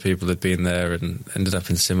few other people had been there and ended up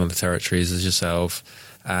in similar territories as yourself.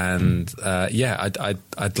 And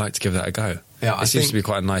I'd like to give that a go. Yeah, it seems to be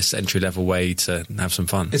quite a nice entry-level way to have some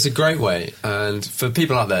fun. It's a great way, and for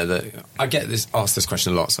people out there that I get asked this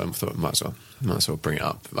question a lot, so I thought I might as well bring it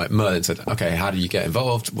up. Like Merlin said, okay, how do you get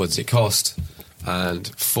involved? What does it cost? And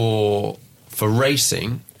for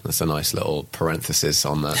racing, that's a nice little parenthesis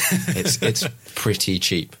on that. It's pretty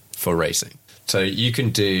cheap for racing. So you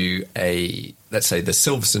can do let's say the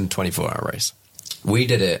Silverstone 24-hour race. We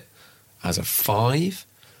did it as a 5,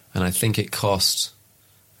 and I think it was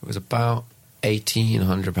about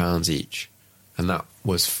 £1,800 each, and that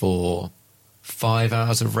was for 5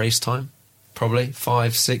 hours of race time, probably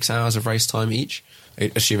 5-6 hours of race time each,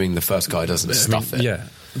 assuming the first guy doesn't stuff it. Yeah,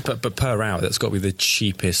 but per hour, that's got to be the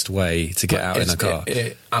cheapest way to get out in a car.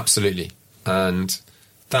 Absolutely, and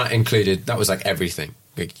that was like everything.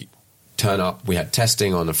 You turn up. We had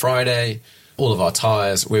testing on a Friday. All of our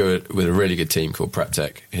tyres. We were with a really good team called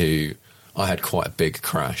PrepTech, who I had quite a big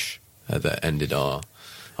crash that ended our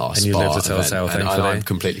and Spa you lived to tell event, tale, and I'm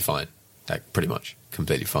completely fine. Like, pretty much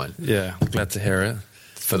completely fine. Yeah, glad to hear it.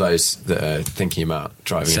 For those that are thinking about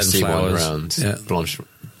driving a C1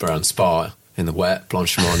 around Spa in the wet,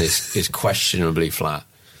 Blanchimont is questionably flat,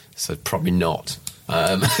 so probably not.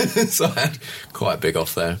 So I had quite a big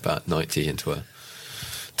off there, about 90 into a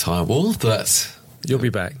tyre wall. But you'll be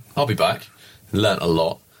back. I'll be back. Learnt a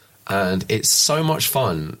lot, and it's so much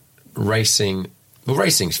fun racing. Well,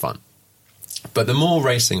 racing's fun. But the more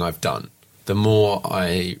racing I've done, the more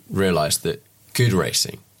I realised that good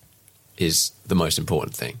racing is the most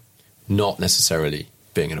important thing, not necessarily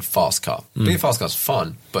being in a fast car. Being in a fast car is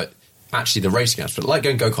fun, but actually the racing aspect, like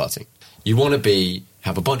going go-karting, you want to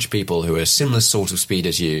have a bunch of people who are similar sort of speed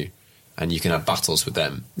as you, and you can have battles with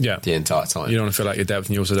them the entire time. You don't want to feel like your depth,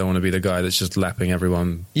 and you also don't want to be the guy that's just lapping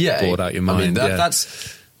everyone bored out your mind. I mean,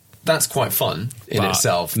 that's quite fun in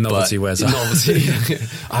itself. Novelty wears off.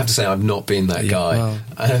 I have to say, I've not been that guy.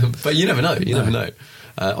 Well, but you never know. You never know.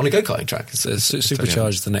 On a go-karting track. It's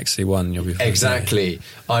supercharged the next C1, you'll be fine. Exactly.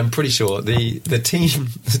 I'm pretty sure the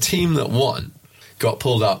team that won got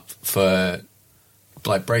pulled up for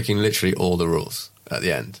like breaking literally all the rules at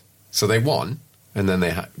the end. So they won, and then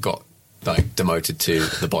they got like demoted to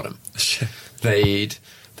the bottom. They'd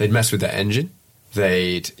messed with their engine.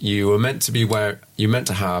 You were meant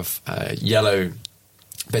to have yellow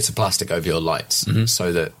bits of plastic over your lights,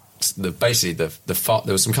 so that there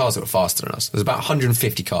were some cars that were faster than us. There's about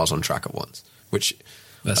 150 cars on track at once, which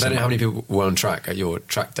I don't know how many people were on track at your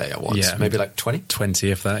track day at once. Yeah, maybe like 20?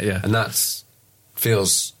 20, if that, yeah. And that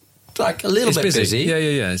feels like a little bit busy.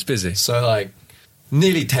 Yeah, it's busy. So like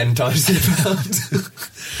nearly 10 times the amount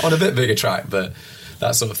on a bit bigger track, but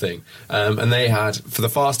that sort of thing. And they had, for the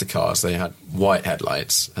faster cars, they had white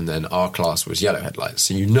headlights, and then our class was yellow headlights.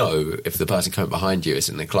 So you know if the person coming behind you is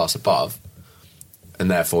in the class above, and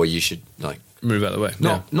therefore you should like move out of the way.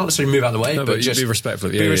 Not necessarily move out of the way, but just be respectful.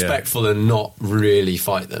 Be respectful and not really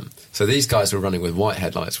fight them. So these guys were running with white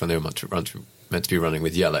headlights when they were meant to be running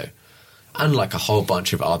with yellow, and like a whole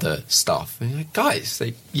bunch of other stuff. And you're like, guys,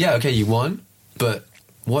 you won, but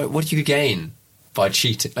what do you gain by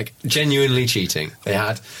cheating? Like genuinely cheating. They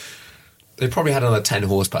probably had another 10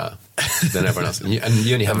 horsepower than everyone else, and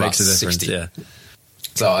you only have about 60. Yeah.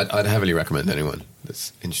 So I'd heavily recommend anyone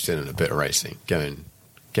that's interested in a bit of racing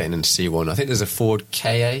getting into C1. I think there's a Ford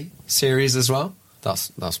KA series as well.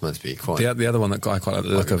 That's meant to be quite. The other one that I quite like the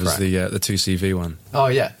look of is the 2CV one. Oh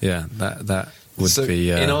yeah, yeah. That would be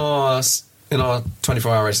in our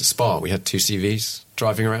 24-hour race at Spa. We had 2 CVs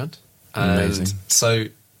driving around. Amazing. So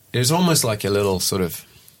it was almost like a little sort of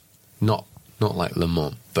not like Le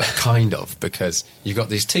Mans, but kind of, because you've got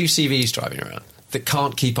these 2 CVs driving around that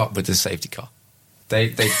can't keep up with the safety car.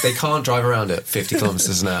 They can't drive around at 50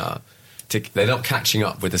 kilometres an hour. They're not catching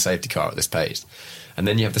up with the safety car at this pace. And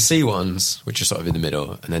then you have the C1s, which are sort of in the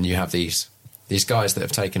middle, and then you have these guys that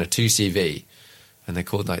have taken a 2CV, and they're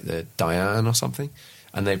called like the Diane or something,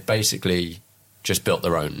 and they basically just built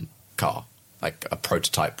their own car, like a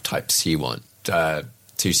prototype type C1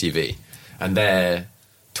 2CV, and they're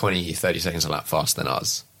 20, 30 seconds a lap faster than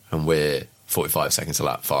us, and we're 45 seconds a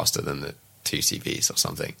lap faster than the 2CVs or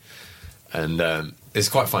something. And it's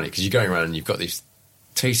quite funny because you're going around and you've got these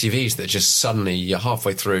 2CVs that just suddenly you're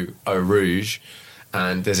halfway through Eau Rouge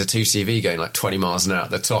and there's a 2CV going like 20 miles an hour at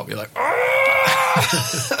the top. You're like,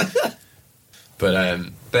 ah! But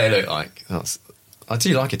they look like I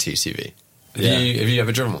do like a 2CV. Have you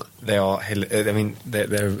ever driven one? They are. I mean,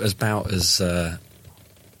 they're about as I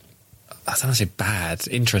don't want to say bad,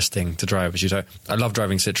 interesting to drive as you do. I love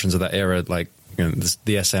driving Citroens of that era, like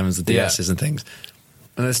the SMs, the DSs, and things.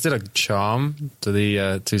 And there's still a charm to the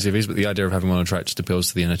 2CVs, but the idea of having one on track just appeals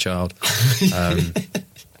to the inner child.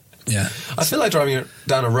 Yeah, I feel like driving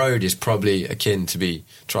down a road is probably akin to be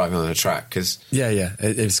driving on a track because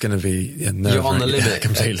it's going to be you're on the limit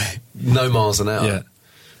completely, no miles an hour. Yeah.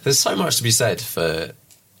 There's so much to be said for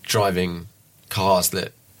driving cars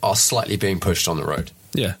that are slightly being pushed on the road.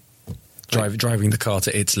 Yeah, driving the car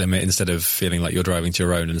to its limit instead of feeling like you're driving to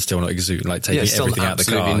your own and still not exuding, like taking everything out of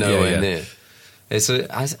the car. Nowhere near. It's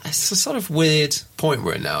a sort of weird point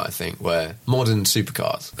we're in now, I think, where modern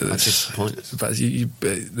supercars are just pointless. But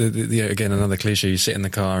again, another cliche, you sit in the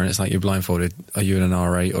car and it's like you're blindfolded. Are you in an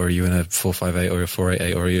R8 or are you in a 458 or a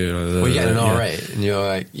 488 or are you... Well, you get an R8 and you're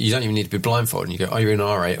like, you don't even need to be blindfolded. And you go, are you in an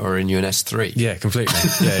R8 or are you an S3? Yeah, completely.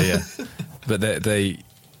 yeah. But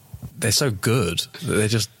they're so good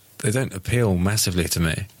that they don't appeal massively to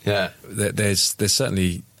me. Yeah. There's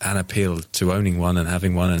certainly an appeal to owning one and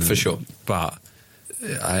having one. And, for sure. But...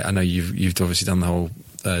 I know you've obviously done the whole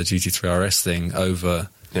GT3 RS thing over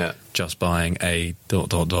just buying a ...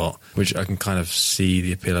 which I can kind of see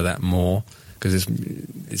the appeal of that more because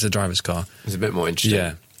it's a driver's car. It's a bit more interesting.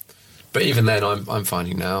 Yeah, but even then, I'm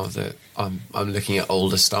finding now that I'm looking at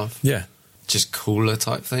older stuff. Yeah, just cooler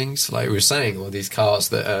type things. Like we were saying, all these cars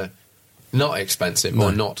that are not expensive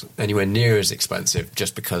or not anywhere near as expensive,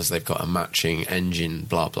 just because they've got a matching engine.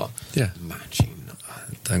 Blah blah. Yeah, matching.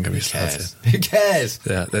 Don't get me started. Who cares?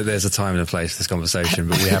 Yeah, there's a time and a place for this conversation,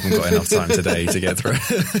 but we haven't got enough time today to get through.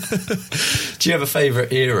 Do you have a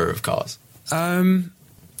favourite era of cars?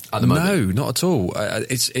 At the moment? No, not at all.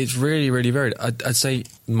 It's really, really varied. I'd say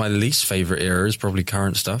my least favourite era is probably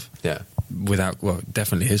current stuff. Yeah.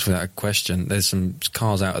 Definitely is, without a question. There's some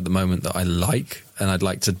cars out at the moment that I like and I'd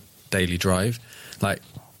like to daily drive. Like,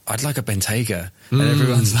 I'd like a Bentayga. And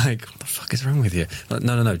everyone's like, what the fuck is wrong with you? Like,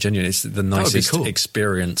 no, genuinely. It's the nicest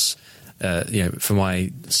experience, for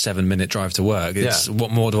my 7-minute drive to work. It's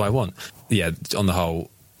what more do I want? Yeah, on the whole,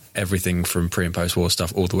 everything from pre and post war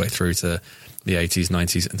stuff all the way through to the 80s,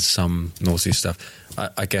 90s and some naughty stuff.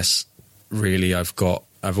 I guess really I've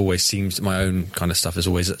always seemed my own kind of stuff has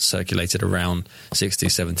always circulated around 60s,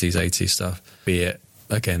 70s, 80s stuff, be it,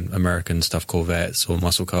 again, American stuff, Corvettes or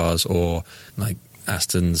muscle cars or like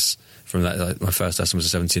Astons from that. Like, my first Aston was a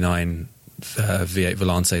 79 V8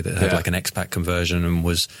 Volante that had like an X-Pac conversion and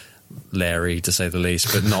was leery to say the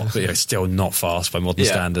least, but not still not fast by modern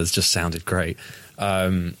standards, just sounded great.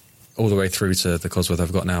 All the way through to the Cosworth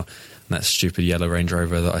I've got now, and that stupid yellow Range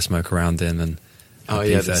Rover that I smoke around in, and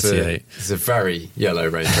P38. It's a very yellow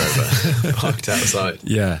Range Rover parked outside.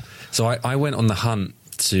 Yeah. So I went on the hunt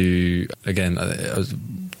to, again, I was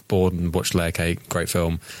bored and watched Layer Cake, great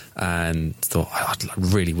film, and thought I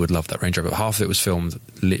really would love that Range Rover. Half of it was filmed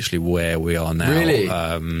literally where we are now. Really?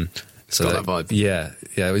 So got that vibe. Yeah.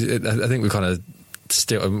 I think we kind of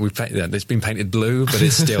still it's been painted blue, but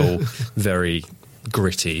it's still very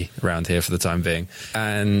gritty around here for the time being.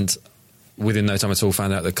 And within no time at all,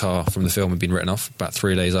 found out the car from the film had been written off about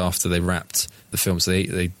 3 days after they wrapped the film. So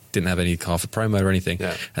they didn't have any car for promo or anything.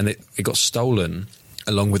 Yeah. And it got stolen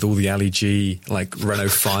along with all the Ali G like Renault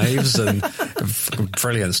 5s and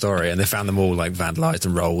brilliant story. And they found them all like vandalised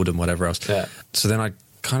and rolled and whatever else. Yeah. So then I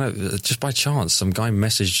kind of, just by chance, some guy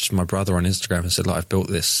messaged my brother on Instagram and said, like, I've built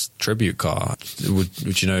this tribute car.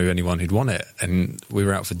 Would you know anyone who'd want it? And we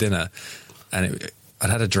were out for dinner and I'd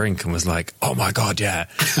had a drink and was like, oh my God, yeah.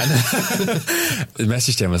 And I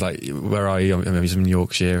messaged him, I was like, where are you? I was in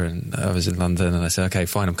Yorkshire and I was in London. And I said, okay,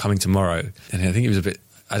 fine, I'm coming tomorrow. And I think he was a bit,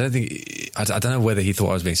 I don't know whether he thought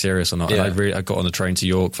I was being serious or not. Yeah. And I got on the train to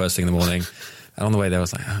York first thing in the morning. And on the way there I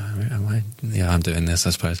was like, I'm doing this,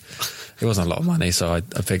 I suppose. It wasn't a lot of money, so I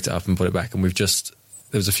picked it up and put it back. And there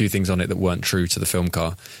was a few things on it that weren't true to the film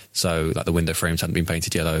car. So like the window frames hadn't been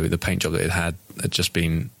painted yellow. The paint job that it had just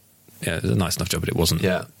been, it was a nice enough job, but it wasn't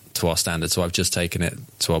to our standard. So I've just taken it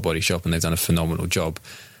to our body shop and they've done a phenomenal job.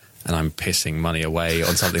 And I'm pissing money away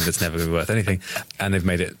on something that's never been worth anything. And they've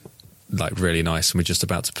made it like really nice. And we're just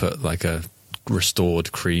about to put like a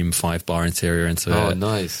restored cream 5-bar interior into it. Oh,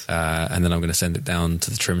 nice. And then I'm going to send it down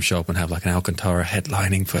to the trim shop and have like an Alcantara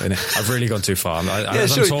headlining put in it. I've really gone too far.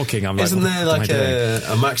 As I'm talking, I'm like, isn't there like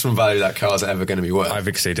a maximum value that car's ever going to be worth? I've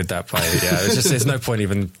exceeded that by, there's no point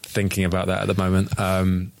even thinking about that at the moment.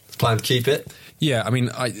 Plan to keep it? Yeah, I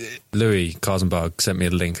mean, Louis Cars and Bug sent me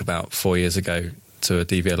a link about 4 years ago to a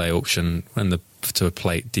DVLA auction to a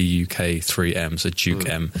plate DUK3M, so Duke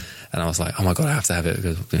M, and I was like, oh my God, I have to have it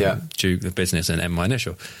because Duke, the business, and M, my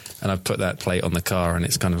initial. And I put that plate on the car, and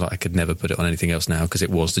it's kind of like I could never put it on anything else now because it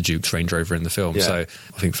was the Duke's Range Rover in the film. Yeah. So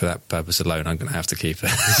I think for that purpose alone, I'm going to have to keep it. You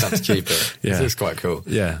just have to keep it. Yeah. It's quite cool.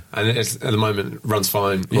 Yeah. And it's, at the moment, runs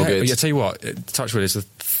fine. All good. Yeah, tell you what, touch wood, it's the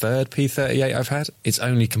third P38 I've had. It's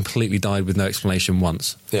only completely died with no explanation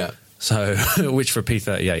once. Yeah. So, which for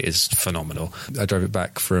P38 is phenomenal. I drove it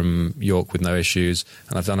back from York with no issues,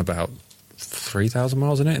 and I've done about 3,000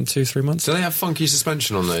 miles in it in 2-3 months. Do they have funky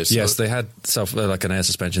suspension on those? Yes, they had like an air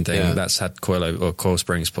suspension thing. Yeah. That's had coil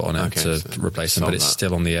springs put on it to replace them, but it's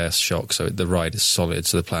still on the air shock, so the ride is solid.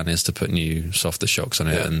 So the plan is to put new softer shocks on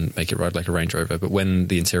it and make it ride like a Range Rover. But when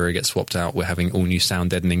the interior gets swapped out, we're having all new sound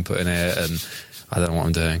deadening put in it, and I don't know what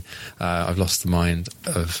I'm doing. I've lost the mind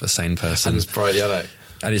of a sane person. And it's bright yellow.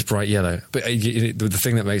 And it's bright yellow. But the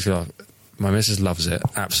thing that makes me laugh, my missus loves it,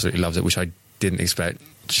 absolutely loves it, which I didn't expect.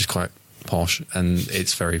 She's quite posh, and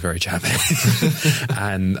it's very, very jammy.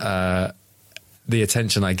 And the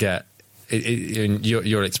attention I get,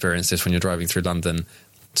 you'll experience this when you're driving through London.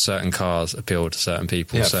 Certain cars appeal to certain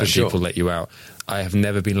people. Yeah, certain people let you out. I have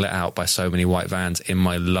never been let out by so many white vans in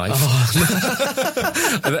my life.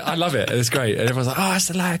 I love it. It's great. And everyone's like, oh, it's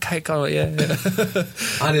the Layer Cake car. Yeah.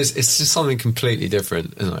 And it's just something completely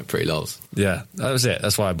different and like pretty lols. Yeah, that was it.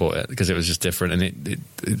 That's why I bought it, because it was just different. And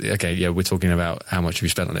we're talking about how much have you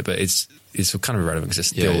spent on it, but it's kind of irrelevant because it's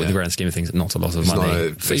still, in the grand scheme of things, not a lot of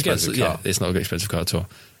money. It's not an expensive car at all.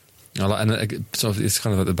 It's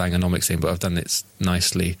kind of like the Bangonomics thing, but I've done it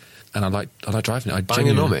nicely, and I like driving it.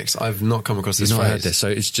 Bangonomics? I've not come across this phrase. Heard this, so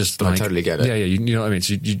it's just but I totally get it. Yeah, you know what I mean.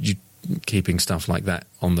 So you keeping stuff like that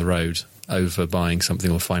on the road over buying something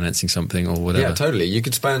or financing something or whatever. Yeah, totally. You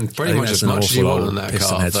could spend pretty much as much as you want on that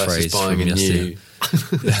car versus buying a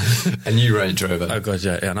new Range Rover. Oh god,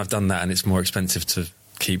 yeah, and I've done that, and it's more expensive to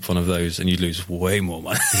keep one of those, and you lose way more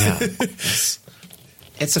money. Yeah,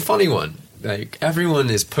 it's a funny one. Like, everyone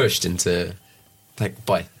is pushed into, like,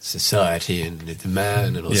 by society and the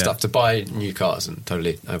man and all stuff to buy new cars, and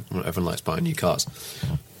totally everyone likes buying new cars.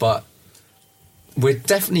 But we're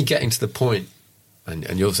definitely getting to the point,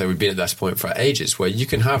 and you'll say we've been at that point for ages, where you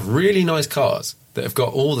can have really nice cars that have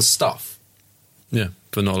got all the stuff. Yeah,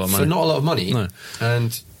 for not a lot of money. For not a lot of money. No.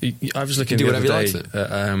 And I was looking do the other whatever day you like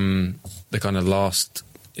at the kind of last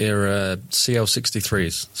era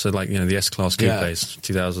CL63s. So, like, you know, the S-Class coupes,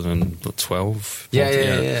 2012.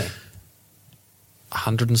 Yeah.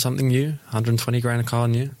 100 and something new, 120 grand a car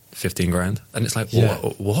new, 15 grand. And it's like,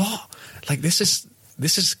 what? Like, this is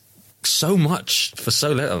so much for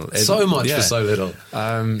so little. For so little.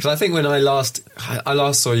 Because I think when I last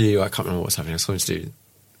saw you, I can't remember what was happening. I was something to do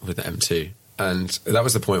with the M2. And that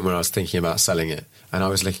was the point where I was thinking about selling it. And I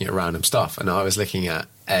was looking at random stuff. And I was looking at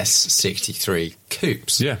S63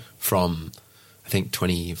 coupes from, I think,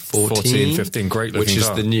 2014. 15, great looking which is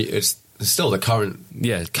car. the new... It's still the current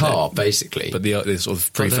car, basically. But the sort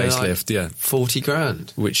of pre-facelift, like 40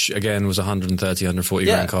 grand. Which, again, was 130, 140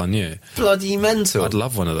 grand car new. Bloody mental. I'd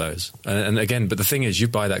love one of those. And again, but the thing is, you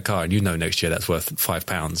buy that car and you know next year that's worth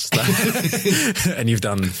 £5. And you've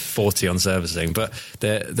done 40 on servicing. But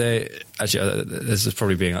they're actually, this is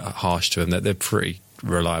probably being harsh to them, they're pretty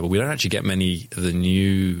reliable. We don't actually get many of the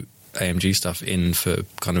new AMG stuff in for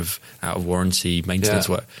kind of out of warranty maintenance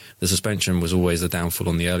work. The suspension was always the downfall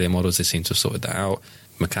on the earlier models. They seem to have sorted that out.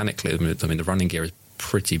 Mechanically, I mean, the running gear is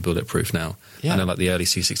pretty bulletproof now. I know, like, the early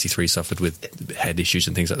C63 suffered with head issues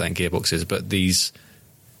and things like that in gearboxes, but these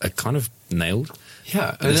are kind of nailed.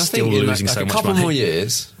 Yeah, and I think in like a couple more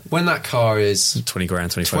years, when that car is 20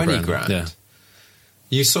 grand, 25 grand,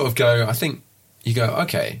 you sort of go, I think you go,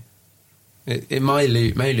 okay, it may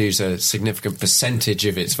lose a significant percentage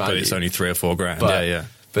of its value. But it's only 3 or 4 grand. But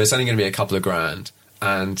it's only going to be a couple of grand,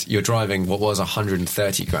 and you're driving what was a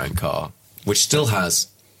 130 grand car, which still has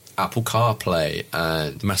Apple CarPlay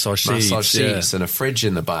and massage seats and a fridge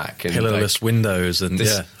in the back, and pillarless windows, and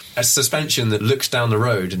a suspension that looks down the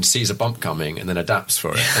road and sees a bump coming and then adapts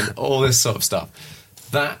for it, and all this sort of stuff.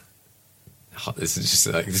 This is just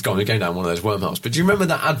like it's going down one of those wormholes. But do you remember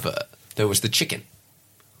that advert? There was the chicken.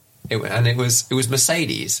 It was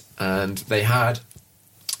Mercedes, and they had,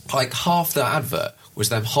 like, half the advert was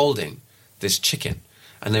them holding this chicken,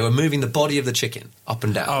 and they were moving the body of the chicken up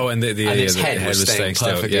and down. Oh, and its head was staying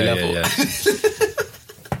perfectly level.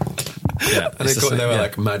 And they were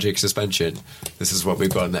like, magic suspension. This is what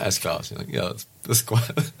we've got in the S-Class. You're like, that's quite...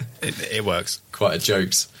 it works. Quite a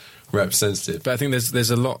joke's representative. But I think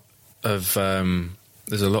there's a lot of...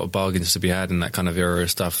 There's a lot of bargains to be had in that kind of era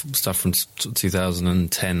of stuff from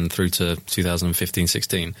 2010 through to 2015,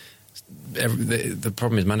 16. The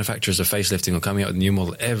problem is manufacturers are facelifting or coming out with a new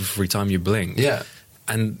model every time you blink. Yeah.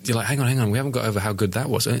 And you're like, hang on, we haven't got over how good that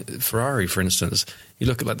was. Ferrari, for instance, you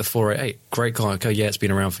look at like the 488, great car, okay, it's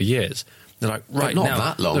been around for years. They're like, right, not now,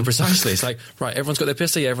 that long. No, precisely. It's like, right, everyone's got their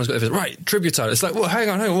pistol, everyone's got their pistol. Right, Tributyl. It's like, well, hang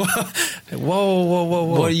on. Whoa.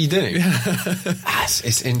 What are you doing?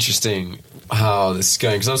 It's interesting how this is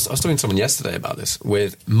going, because I was talking to someone yesterday about this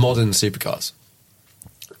with modern supercars.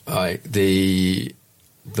 Like, the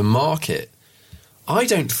market, I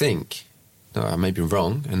don't think, I may be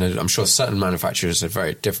wrong, and I'm sure certain manufacturers are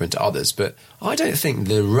very different to others, but I don't think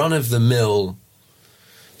the run-of-the-mill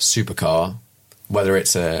supercar, whether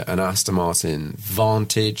it's an Aston Martin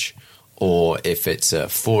Vantage or if it's a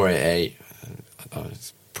 488,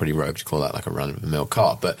 it's pretty rogue to call that like a run-of-the-mill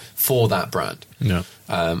car, but for that brand,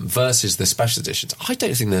 versus the special editions, I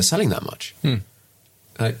don't think they're selling that much.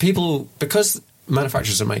 People, because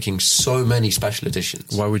manufacturers are making so many special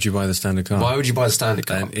editions. Why would you buy the standard car?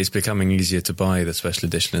 And it's becoming easier to buy the special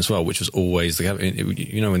edition as well, which was always when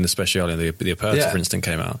the Speciale, the Aperta, for instance,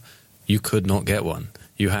 came out, you could not get one.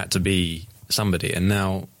 You had to be somebody, and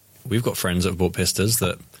now we've got friends that have bought Pistas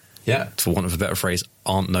that, for want of a better phrase,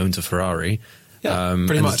 aren't known to Ferrari.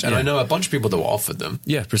 Pretty much. And I know a bunch of people that were offered them.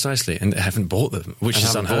 Yeah, precisely. And haven't bought them, which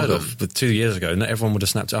is unheard of. But 2 years ago, not everyone would have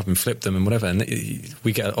snapped it up and flipped them and whatever. And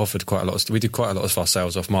we get offered quite a lot. We do quite a lot of our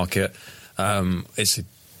sales off market. It's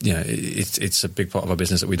a big part of our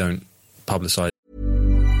business that we don't publicise.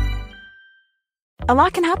 A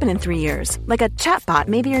lot can happen in 3 years, like a chatbot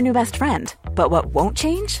may be your new best friend. But what won't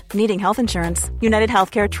change? Needing health insurance. United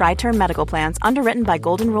Healthcare Tri-Term Medical Plans, underwritten by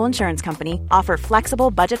Golden Rule Insurance Company, offer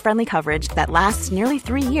flexible, budget-friendly coverage that lasts nearly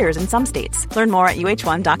 3 years in some states. Learn more at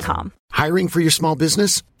uh1.com. Hiring for your small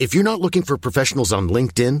business? If you're not looking for professionals on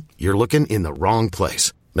LinkedIn, you're looking in the wrong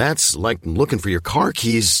place. That's like looking for your car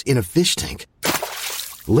keys in a fish tank.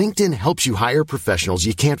 LinkedIn helps you hire professionals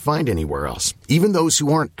you can't find anywhere else, even those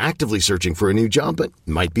who aren't actively searching for a new job but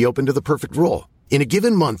might be open to the perfect role. In a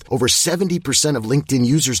given month, over 70% of LinkedIn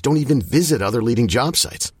users don't even visit other leading job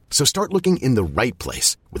sites. So start looking in the right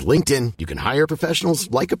place. With LinkedIn, you can hire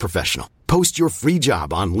professionals like a professional. Post your free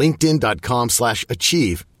job on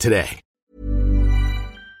linkedin.com/achieve today.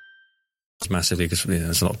 It's massively, because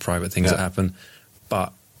there's a lot of private things that happen.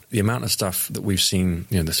 But the amount of stuff that we've seen,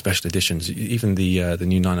 the special editions, even the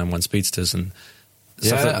new 991 Speedsters and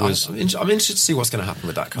stuff that was... I'm interested to see what's going to happen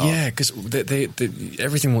with that car. Yeah, because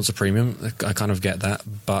everything wants a premium. I kind of get that.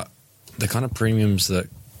 But the kind of premiums that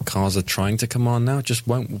cars are trying to command now just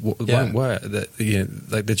won't work. Like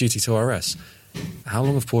the GT2 RS. How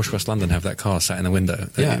long have Porsche West London have that car sat in the window?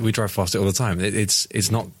 We drive past it all the time. It's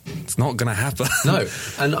not going to happen. No,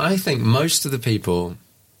 and I think most of the people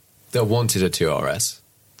that wanted a 2RS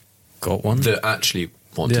got one. That actually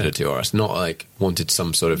wanted a 2RS, not like wanted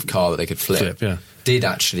some sort of car that they could flip. Did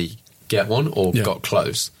actually get one or got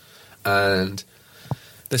close. And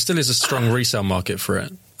there still is a strong resale market for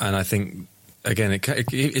it, and I think. Again,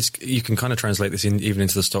 it's you can kind of translate this even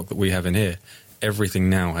into the stock that we have in here. Everything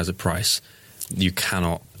now has a price. You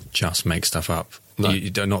cannot just make stuff up. No.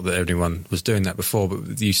 Not that everyone was doing that before,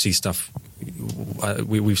 but you see stuff.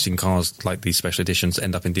 We've seen cars like these special editions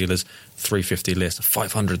end up in dealers, 350 list,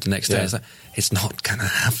 500 the next day. It's not going to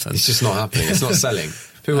happen. It's just not happening. It's not selling.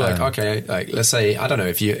 People are like, okay, let's say, I don't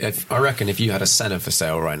know, I reckon if you had a Senna for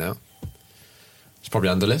sale right now, it's probably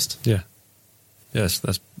under list. Yeah. Yes,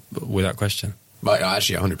 that's without question. But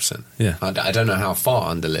actually, 100%. Yeah, I don't know how far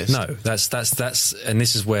under list. No, that's, and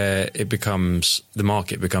this is where it becomes, the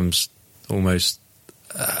market becomes almost,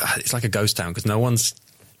 it's like a ghost town, because no one's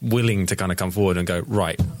willing to kind of come forward and go,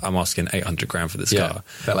 right, I'm asking 800 grand for this car.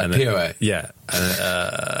 They're like POA. Yeah,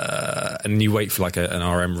 and you wait for like an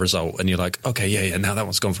RM result, and you're like, okay, now that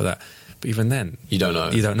one's gone for that. But even then, you don't know.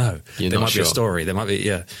 There might be a story. There might be,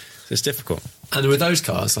 it's difficult. And with those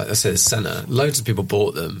cars, like I said, Senna, loads of people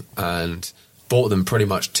bought them and bought them pretty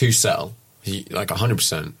much to sell, like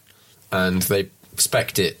 100%. And they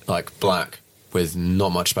spec'd it like black with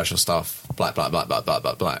not much special stuff, black,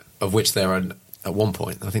 of which there are, at one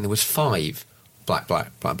point, I think there was 5 black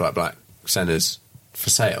Sennas for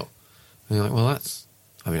sale. And you're like, well,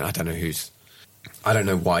 I don't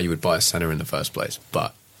know why you would buy a Senna in the first place,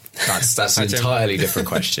 but that's an entirely different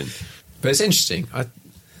question. But it's interesting.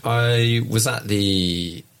 I was at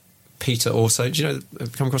the Peter Auto. Do you know? Have you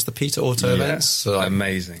come across the Peter Auto events? So like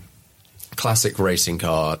amazing, classic racing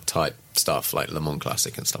car type stuff, like Le Mans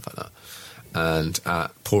Classic and stuff like that. And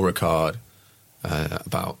at Paul Ricard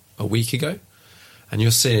about a week ago, and you're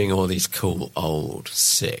seeing all these cool old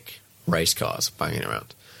sick race cars banging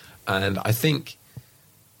around, and I think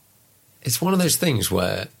it's one of those things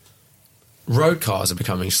where road cars are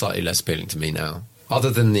becoming slightly less appealing to me now, other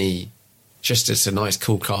than it's a nice,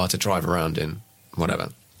 cool car to drive around in, whatever.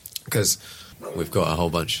 Because we've got a whole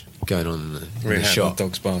bunch going on in the shop.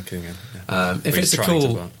 Dogs barking. If it's a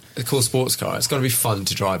cool sports car, it's got to be fun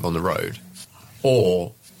to drive on the road,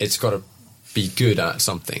 or it's got to be good at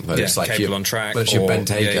something. Whether it's like cable on track, whether it's your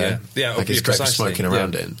Bentayga, like it's great for precisely. smoking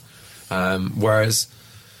around in. Whereas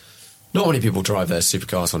not many people drive their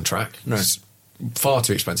supercars on track. No. It's far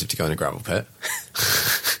too expensive to go in a gravel pit.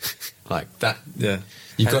 Like that. Yeah.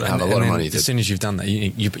 You've got to have a lot of money. As soon as you've done that,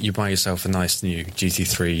 you buy yourself a nice new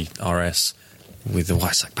GT3 RS with the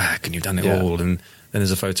Weissach back, and you've done it all. And then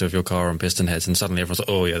there's a photo of your car on piston heads, and suddenly everyone's like,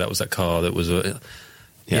 "Oh yeah, that was that car that was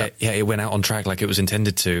it went out on track like it was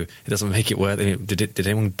intended to. It doesn't make it worth it. Did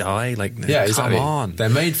anyone die? Like, exactly. Come on, they're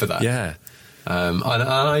made for that. Yeah, and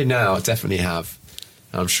I now definitely have.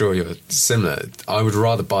 I'm sure you're similar. I would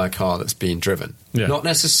rather buy a car that's being driven, not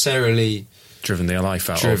necessarily. Driven the life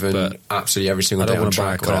out driven of, but absolutely every single day. I don't want to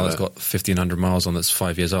buy a car that's got 1,500 miles on that's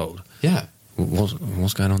 5 years old. Yeah.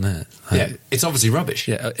 What's going on there? It's obviously rubbish.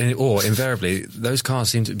 Yeah, or invariably, those cars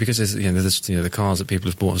seem to, because there's, the cars that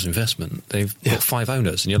people have bought as investment, they've got 5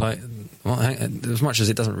 owners, and you're like, well, as much as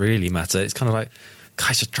it doesn't really matter, it's kind of like,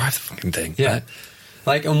 guys, just drive the fucking thing. Yeah. Right?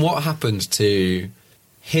 Like, and what happened to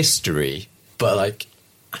history, but like,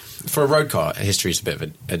 for a road car, history is a bit of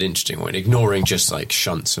an interesting one, ignoring just like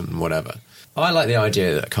shunts and whatever. I like the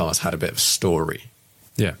idea that cars had a bit of story.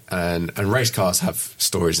 Yeah. And race cars have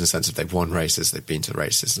stories in the sense of they've won races, they've been to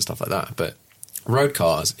races and stuff like that. But road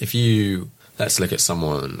cars, let's look at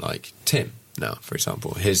someone like Tim now, for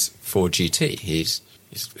example. His Ford GT, he's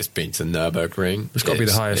It's been to the Nürburgring. It's got to be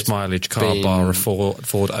the highest mileage car bar a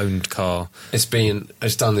Ford-owned car. It's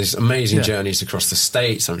done these amazing journeys across the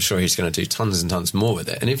States. I'm sure he's going to do tons and tons more with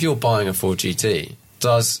it. And if you're buying a Ford GT,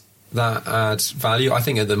 does that add value? I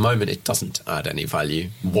think at the moment it doesn't add any value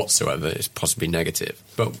whatsoever. It's possibly negative.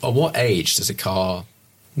 But at what age does a car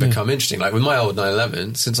become interesting? Like with my old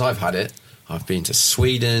 911, since I've had it, I've been to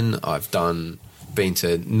Sweden, been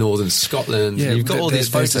to northern Scotland. Yeah, you've got all these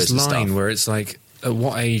photos this and line stuff. where it's like, at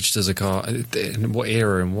what age does a car, in what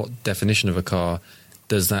era and what definition of a car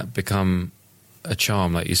does that become a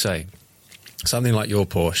charm, like you say? Something like your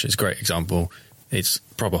Porsche is a great example. It's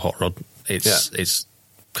proper hot rod. It's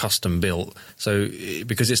custom built. So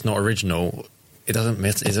because it's not original, it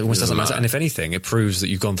almost doesn't matter. And if anything, it proves that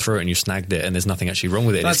you've gone through it and you snagged it and there's nothing actually wrong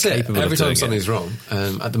with it. That's it. Every time something's wrong.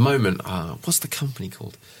 At the moment, what's the company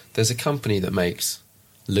called? There's a company that makes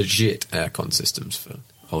legit aircon systems for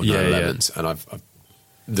old 911s, and I've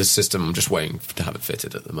the system, I'm just waiting to have it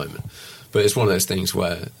fitted at the moment. But it's one of those things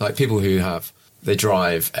where, like, people who they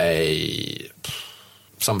drive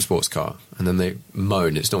some sports car, and then they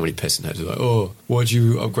moan. It's normally pissing heads. They're like, oh, why'd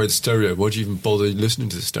you upgrade the stereo? Why'd you even bother listening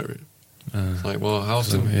to the stereo? It's like, well, how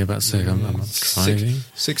often? You're about to say, I'm not driving.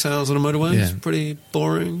 6 hours on a motorway? Yeah. It's pretty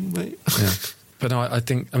boring, mate. Yeah. But no, I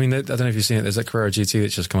don't know if you've seen it. There's that Carrera GT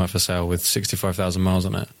that's just come out for sale with 65,000 miles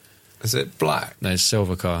on it. Is it black? No, it's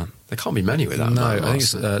silver car. There can't be many with that. No, I think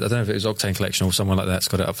it's, I don't know if it was Octane Collection or someone like that's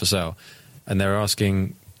got it up for sale. And they're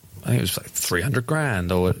asking, I think it was like 300 grand,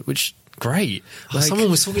 which, great. Like,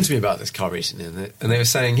 someone was talking to me about this car recently, and they were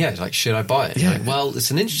saying, should I buy it? Yeah. Like, well,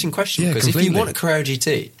 it's an interesting question, because completely. if you want a Carrera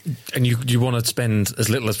GT... And you want to spend as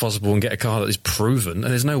little as possible and get a car that is proven,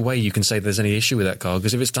 and there's no way you can say there's any issue with that car,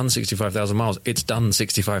 because if it's done 65,000 miles, it's done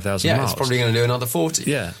 65,000 miles. Yeah, it's probably going to do another 40.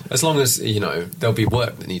 Yeah. As long as, there'll be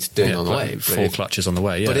work that needs doing on the way. Four clutches on the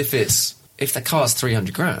way, yeah. But if the car's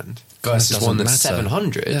 300 grand versus one that's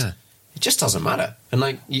 700, it just doesn't matter. And,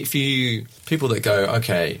 like, people that go,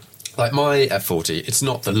 okay... Like my F40, it's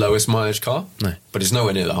not the lowest mileage car, but it's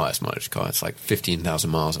nowhere near the highest mileage car. It's like 15,000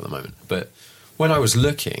 miles at the moment. But when I was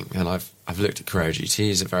looking, and I've looked at Carrera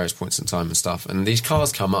GTs at various points in time and stuff, and these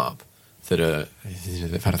cars come up that are,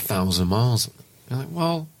 they've had 1,000 miles. You're like,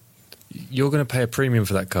 well... You're going to pay a premium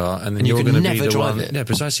for that car, and then you're going to be the one... it. Yeah,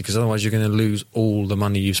 precisely, because otherwise you're going to lose all the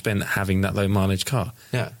money you've spent having that low mileage car.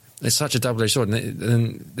 Yeah. It's such a double-edged sword,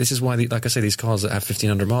 and this is why, like I say, these cars that have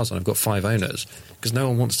 1,500 miles on have got 5 owners, because no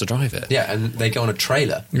one wants to drive it. Yeah, and they go on a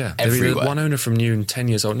trailer. Yeah, everywhere. One owner from new and 10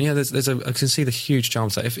 years old. And yeah, I can see the huge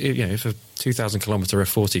chance that if a 2,000 kilometre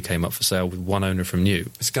F40 came up for sale with one owner from new,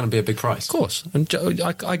 it's going to be a big price. Of course, and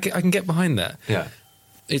I can get behind that. Yeah,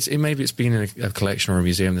 maybe it's been in a collection or a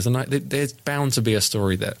museum. There's bound to be a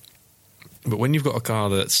story there, but when you've got a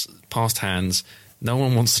car that's past hands. No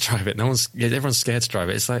one wants to drive it. Everyone's scared to drive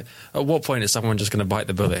it. It's like, at what point is someone just going to bite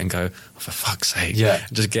the bullet and go, oh, for fuck's sake,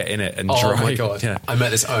 just get in it and drive? Oh my God. Yeah. I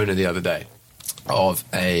met this owner the other day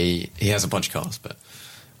he has a bunch of cars, but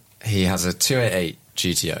he has a 288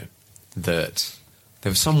 GTO that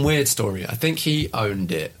there was some weird story. I think he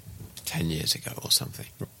owned it 10 years ago or something,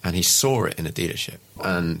 and he saw it in a dealership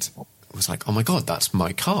and was like, oh my God, that's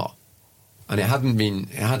my car. And it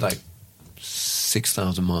had like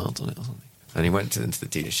 6,000 miles on it or something. And he went into the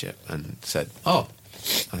dealership and said, I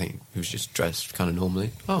think he was just dressed kind of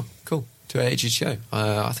normally. Oh, cool, 288 GTO.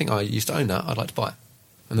 I think I used to own that. I'd like to buy it.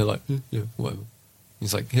 And they're like, yeah, whatever.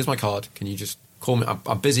 He's like, here's my card. Can you just call me?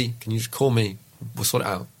 I'm busy. Can you just call me? We'll sort it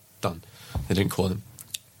out. Done. They didn't call him.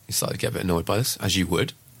 He started to get a bit annoyed by this, as you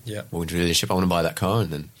would. Yeah. Walk into the dealership, I want to buy that car, and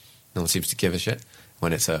then no one seems to give a shit.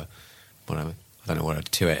 When it's I don't know what a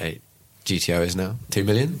 288 GTO is now. 2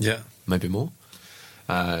 million? Yeah. Maybe more.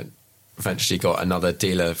 Eventually got another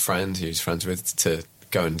dealer friend who's friends with to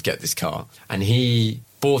go and get this car. And he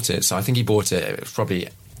bought it, so I think he bought it, it was probably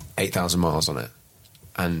 8,000 miles on it,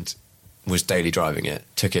 and was daily driving it.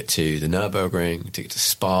 Took it to the Nürburgring, took it to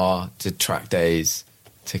Spa, did track days,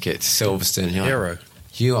 took it to Silverstone. Hero.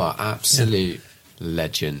 You are absolute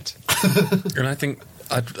legend. And I think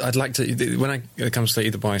I'd like to, when it comes to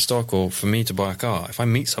either buying stock or for me to buy a car, if I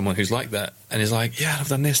meet someone who's like that and is like, yeah, I've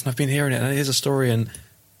done this and I've been hearing it and here's a story, and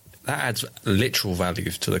that adds literal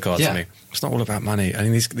value to the car to me. It's not all about money. I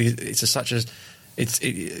mean, it's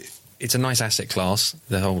a nice asset class,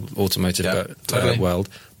 the whole automotive world,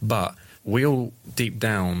 but we all deep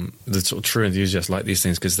down, the sort of true enthusiasts like these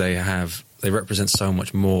things because they represent so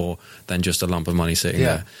much more than just a lump of money sitting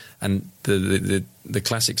there. And the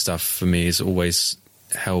classic stuff for me is always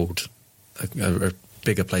held a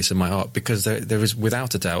bigger place in my heart because there is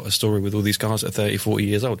without a doubt a story with all these cars that are 30, 40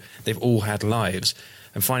 years old. They've all had lives.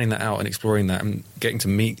 And finding that out and exploring that and getting to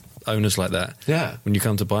meet owners like that. Yeah. When you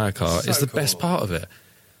come to buy a car, So it's the cool. best part of it.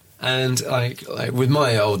 And like with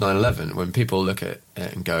my old 911, when people look at it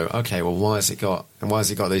and go, okay, well, why has it got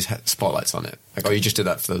these spotlights on it? Like, oh, you just did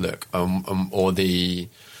that for the look, or the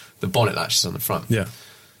bonnet latches on the front. Yeah.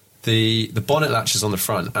 The bonnet latches on the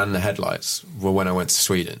front and the headlights were when I went to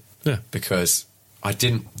Sweden. Yeah. Because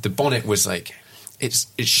the bonnet was like, it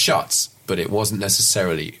shuts, but it wasn't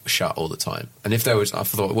necessarily shut all the time. And I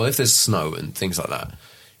thought, well, if there's snow and things like that,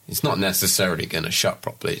 it's not necessarily going to shut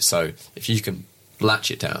properly. So if you can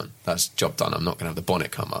latch it down, that's job done. I'm not going to have the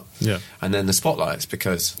bonnet come up. Yeah. And then the spotlights,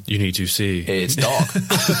 because You need to see. it's dark.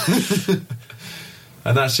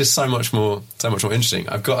 And that's just so much more interesting.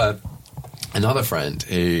 I've got another friend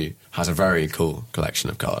who has a very cool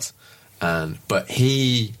collection of cars, but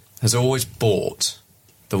he has always bought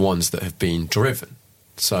the ones that have been driven.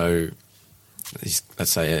 So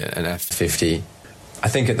let's say an F50. I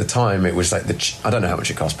think at the time it was like I don't know how much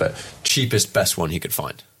it cost, but cheapest, best one he could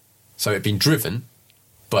find. So it'd been driven,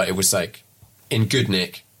 but it was like in good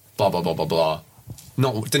nick, blah blah blah blah blah.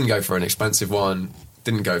 Didn't go for an expensive one,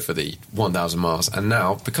 didn't go for the 1,000 miles, and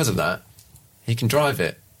now because of that, he can drive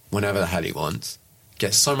it whenever the hell he wants.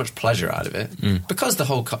 Get so much pleasure out of it because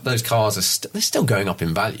those cars they're still going up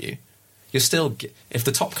in value. You're still, if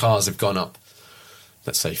the top cars have gone up,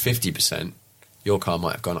 let's say 50%, your car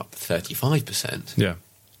might have gone up 35%. Yeah.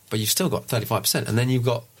 But you've still got 35%, and then you've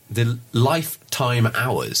got the lifetime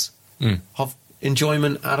hours of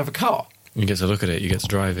enjoyment out of a car. You get to look at it, you get to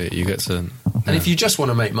drive it, you get to... And if you just want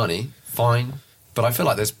to make money, fine. But I feel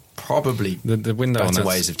like there's probably the window better on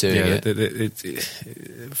ways of doing it.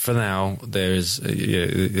 For now, there's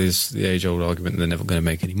the age-old argument that they're never going to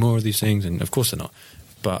make any more of these things, and of course they're not.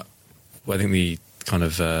 But I think the kind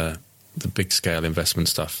of the big-scale investment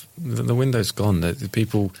stuff, the window's gone. The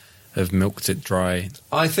people have milked it dry.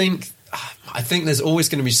 I think there's always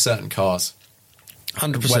going to be certain cars.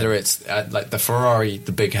 100%. Whether it's like the Ferrari,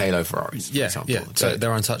 the big Halo Ferraris, for Yeah, example. yeah. So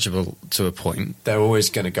they're untouchable to a point. They're always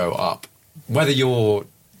going to go up. Whether your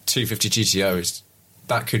 250 GTO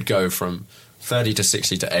that could go from 30 to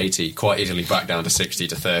 60 to 80, quite easily back down to 60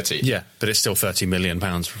 to 30. Yeah, but it's still £30 million for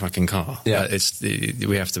a fucking car. Yeah.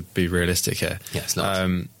 We have to be realistic here. Yeah, it's not.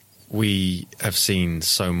 We have seen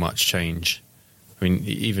so much change. I mean,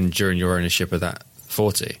 even during your ownership of that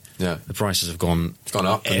 40, yeah, the prices have gone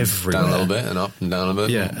up everywhere. And down a little bit and up and down a bit.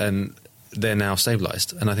 Yeah, and they're now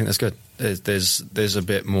stabilised, and I think that's good. There's a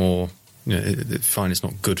bit more. You know, fine, it's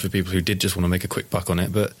not good for people who did just want to make a quick buck on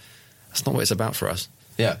it, but that's not what it's about for us.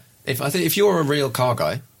 Yeah, if you're a real car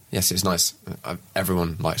guy, yes, it's nice.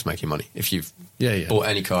 Everyone likes making money. If you've bought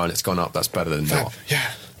any car and it's gone up, that's better than not.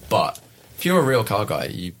 Yeah, but if you're a real car guy,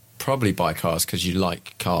 you probably buy cars because you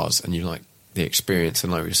like cars and you like the experience,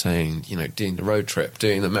 and like we were saying, you know, doing the road trip,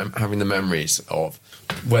 doing having the memories of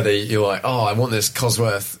whether you're like, oh, I want this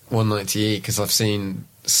Cosworth 190E because I've seen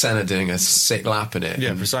Senna doing a sick lap in it.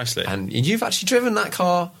 Yeah, precisely. And you've actually driven that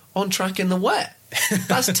car on track in the wet.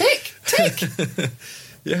 That's tick.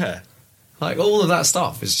 Yeah. Like, all of that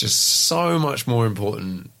stuff is just so much more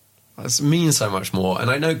important. It means so much more.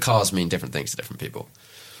 And I know cars mean different things to different people.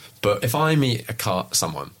 But if I meet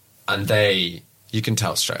someone and you can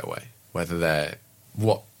tell straight away whether they're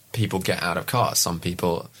what people get out of cars. Some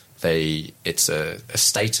people, it's a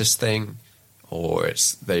status thing, or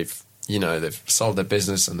they've sold their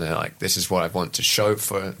business and they're like, this is what I want to show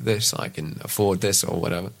for this. I can afford this or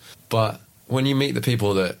whatever. But when you meet the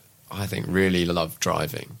people that I think really love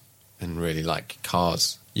driving and really like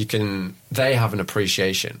cars, they have an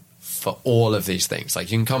appreciation for all of these things.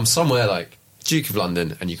 Like, you can come somewhere like Duke of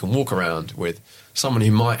London and you can walk around with someone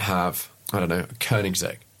who might have, I don't know, a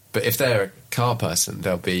Koenigsegg. But if they're a car person,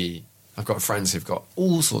 I've got friends who've got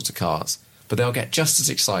all sorts of cars, but they'll get just as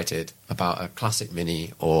excited about a classic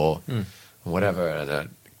Mini or whatever, and a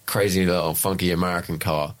crazy little funky American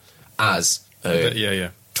car as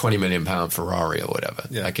a £20 million Ferrari or whatever.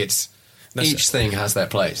 Yeah. Like, each thing has their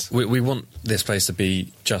place. We want this place to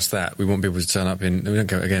be just that. We want people to turn up in. We don't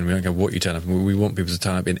care what you turn up in. We want people to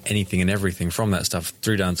turn up in anything and everything, from that stuff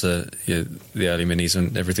through down to the early Minis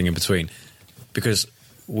and everything in between, because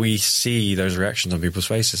we see those reactions on people's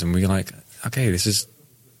faces, and we're like, okay,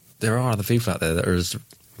 there are other people out there that are as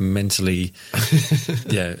mentally,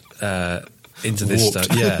 into this warped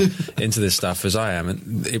stuff, into this stuff as I am.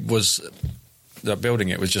 And building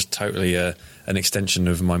it was just totally an extension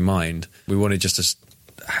of my mind. We wanted just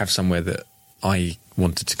to have somewhere that I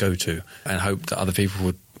wanted to go to, and hope that other people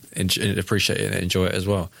would appreciate it and enjoy it as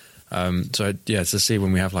well. To see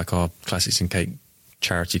when we have like our Classics and Cake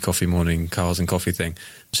charity coffee morning, cars and coffee thing,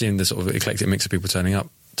 seeing the sort of eclectic mix of people turning up,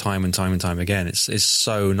 time and time and time again. It's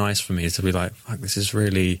so nice for me to be like, fuck, this is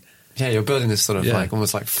really... Yeah, you're building this sort of like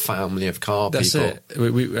almost like family of car That's people.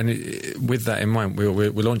 It. With that in mind,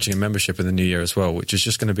 we're launching a membership in the new year as well, which is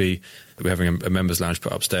just going to be, we're having a members lounge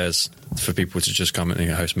put upstairs for people to just come and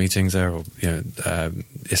host meetings there, or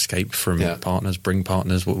escape from partners, bring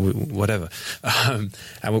partners, whatever. And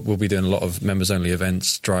we'll be doing a lot of members only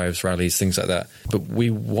events, drives, rallies, things like that. But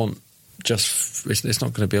we want it's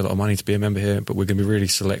not going to be a lot of money to be a member here, but we're going to be really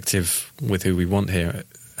selective with who we want here.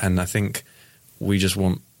 And I think we just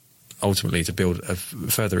want ultimately to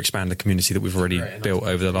further expand the community that we've already built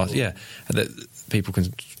over the last that people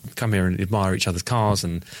can come here and admire each other's cars,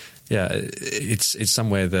 and it's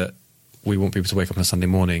somewhere that we want people to wake up on a Sunday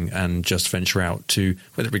morning and just venture out to,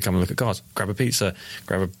 whether we come and look at cars, grab a pizza,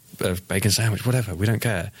 grab a bacon sandwich, whatever, we don't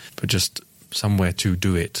care, but just somewhere to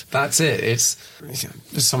do it. That's it. It's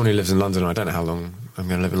as someone who lives in London, I don't know how long I'm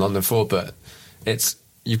going to live in London for, but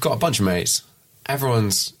you've got a bunch of mates,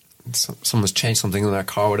 someone's changed something in their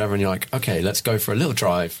car or whatever, and you're like, okay, let's go for a little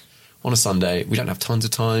drive on a Sunday. We don't have tons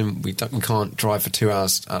of time. We can't drive for 2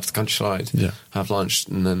 hours out to the countryside, have lunch,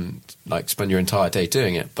 and then like spend your entire day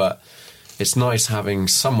doing it. But it's nice having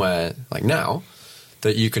somewhere like now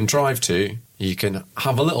that you can drive to. You can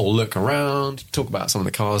have a little look around, talk about some of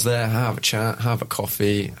the cars there, have a chat, have a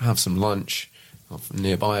coffee, have some lunch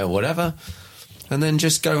nearby or whatever, and then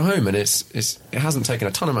just go home. And it hasn't taken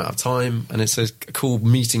a ton amount of time, and it's a cool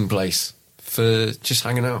meeting place for just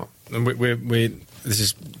hanging out. And this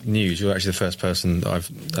is news. You're actually the first person that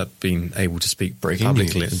I've been able to speak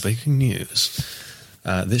publicly. Breaking news.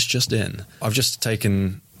 This just in. I've just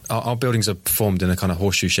taken... Our buildings are formed in a kind of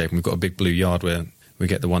horseshoe shape, and we've got a big blue yard where we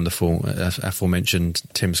get the wonderful aforementioned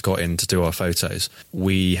Tim Scott in to do our photos.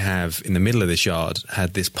 We have, in the middle of this yard,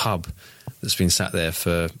 had this pub that's been sat there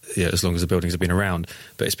for as long as the buildings have been around,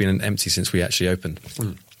 but it's been empty since we actually opened.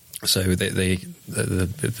 So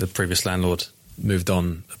the previous landlord moved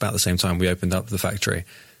on about the same time we opened up the factory,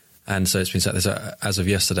 and so it's been sat there. So as of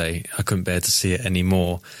yesterday, I couldn't bear to see it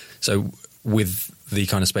anymore. So with the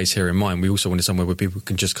kind of space here in mind, we also wanted somewhere where people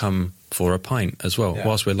can just come for a pint as well.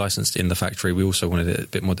 Whilst we're licensed in the factory, we also wanted it a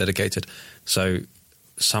bit more dedicated. So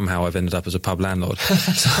somehow I've ended up as a pub landlord.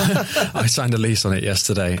 So I signed a lease on it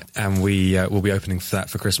yesterday, and we will be opening that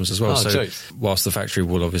for Christmas as well. Whilst the factory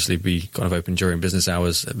will obviously be kind of open during business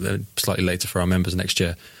hours, slightly later for our members next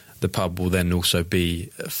year, the pub will then also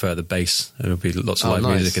be a further base. There'll be lots of live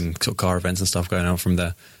music and sort of car events and stuff going on from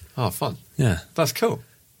there. Oh, fun. Yeah. That's cool.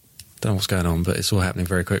 Don't know what's going on, but it's all happening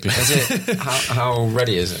very quickly. Is it? How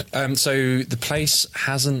ready is it? So the place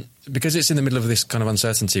hasn't, because it's in the middle of this kind of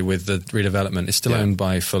uncertainty with the redevelopment, it's still owned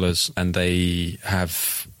by Fuller's, and they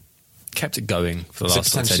have kept it going for the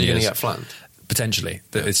last 10 years. Potentially going to get flattened? Potentially.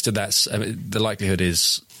 The likelihood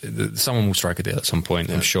is that someone will strike a deal at some point,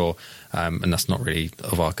 I'm sure, and that's not really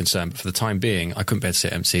of our concern. But for the time being, I couldn't bear to see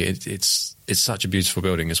it empty. It's such a beautiful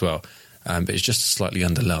building as well. But it's just slightly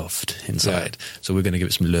underloved inside. So we're going to give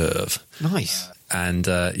it some love. Nice. And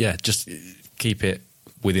just keep it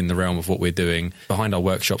within the realm of what we're doing. Behind our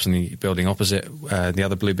workshops in the building opposite, the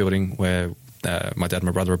other blue building where my dad and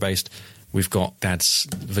my brother are based, we've got Dad's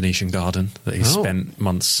Venetian garden that he's spent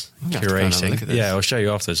months curating. Yeah, I'll show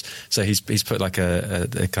you afterwards. So he's put like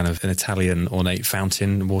a kind of an Italian ornate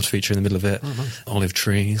fountain water feature in the middle of it, olive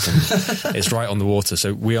trees, and it's right on the water.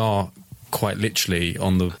 So we are quite literally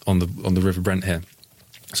on the River Brent here.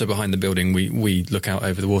 So behind the building, we look out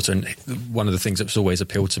over the water, and one of the things that's always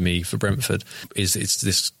appealed to me for Brentford is it's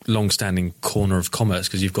this long-standing corner of commerce,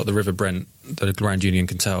 because you've got the River Brent, the Grand Union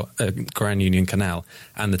Canal,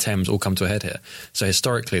 and the Thames all come to a head here. So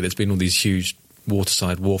historically, there's been all these huge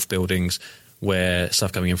waterside wharf buildings where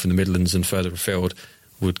stuff coming in from the Midlands and further afield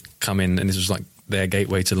would come in, and this was like their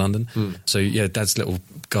gateway to London. So Dad's little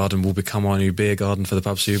garden will become our new beer garden for the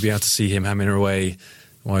pub, so you'll be able to see him hammering away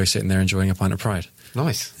while you're sitting there enjoying a pint of Pride.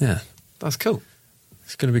 Nice. Yeah. That's cool.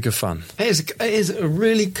 It's going to be good fun. It is a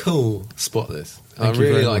really cool spot, this. I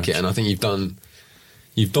really like it, and I think you've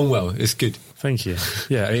done well. It's good. Thank you.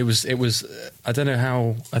 Yeah, it was I don't know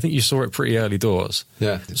how, I think you saw it pretty early doors.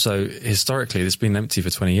 Yeah. So historically, it's been empty for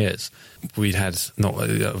 20 years. We'd had,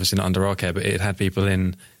 obviously not under our care, but it had people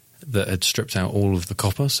in that had stripped out all of the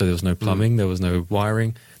copper, so there was no plumbing, there was no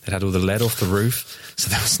wiring. They'd had all the lead off the roof, so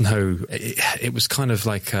there was no... It was kind of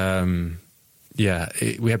like... we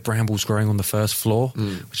had brambles growing on the first floor,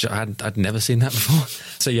 which I'd never seen that before.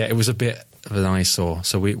 So it was a bit of an eyesore.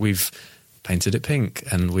 So we've painted it pink,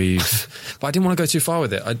 and but I didn't want to go too far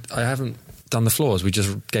with it. I haven't done the floors. We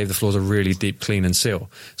just gave the floors a really deep clean and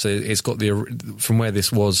seal. So it's got from where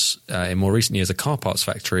this was in more recent years, a car parts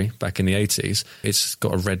factory back in the 80s, it's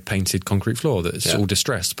got a red painted concrete floor that's all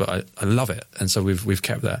distressed, but I love it. And so we've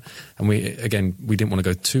kept that. And we didn't want to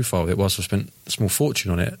go too far with it. Whilst we spent a small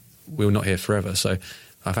fortune on it, we were not here forever. So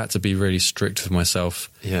I've had to be really strict with myself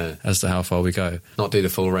as to how far we go. Not do the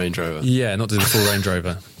full Range Rover. Yeah, not do the full Range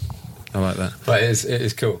Rover. I like that. But it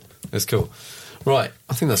is cool. It's cool. Right,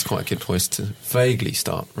 I think that's quite a good place to vaguely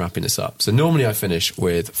start wrapping this up. So normally I finish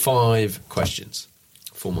with 5 questions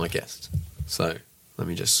for my guest. So let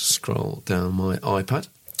me just scroll down my iPad.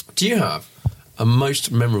 Do you have a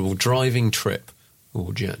most memorable driving trip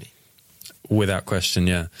or journey? Without question,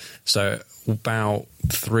 yeah. So about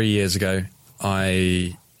 3 years ago,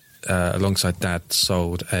 I, alongside Dad,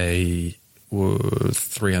 sold a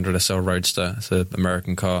 300 SL Roadster. It's an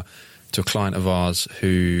American car, to a client of ours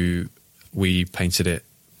who we painted it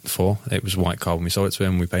for. It was white car when we sold it to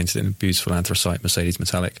him. We painted it in a beautiful anthracite Mercedes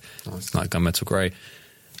metallic, like gunmetal grey.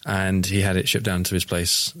 And he had it shipped down to his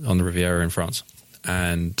place on the Riviera in France.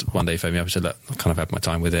 And one day he phoned me up and said, look, I've kind of had my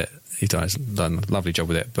time with it. He's done a lovely job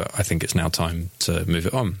with it, but I think it's now time to move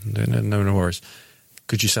it on. No worries.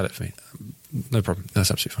 Could you sell it for me? No problem. That's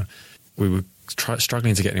absolutely fine. We were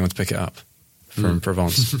struggling to get anyone to pick it up from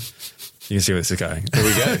Provence. You can see where this is going. There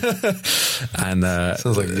we go. And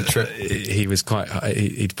sounds like a good trip. He was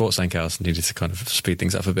he'd bought something else and needed to kind of speed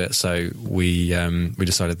things up a bit. So we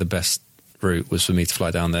decided the best route was for me to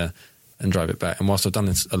fly down there and drive it back. And whilst I've done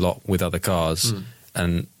this a lot with other cars,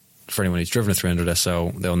 and for anyone who's driven a 300 SL,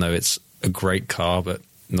 they'll know it's a great car, but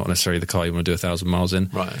not necessarily the car you want to do 1,000 miles in.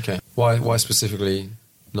 Right, okay. Why specifically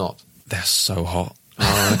not? They're so hot.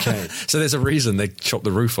 Oh, okay. So there's a reason they chopped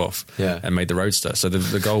the roof off and made the Roadster. So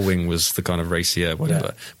the Gullwing was the kind of racier,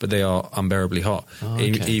 whatever. But they are unbearably hot. Oh,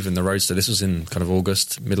 okay. Even the Roadster. This was in kind of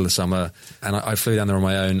August, middle of summer. And I flew down there on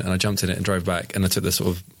my own and I jumped in it and drove back. And I took the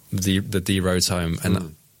sort of the D roads home.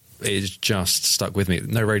 And it just stuck with me.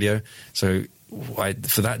 No radio. So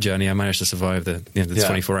for that journey, I managed to survive the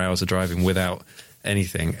 24 hours of driving without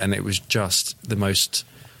anything. And it was just the most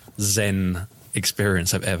zen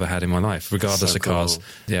experience I've ever had in my life, regardless of cars. Cool.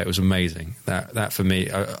 Yeah, it was amazing. That for me,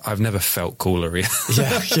 I've never felt cooler. Yeah.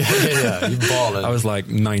 You're balling. I was like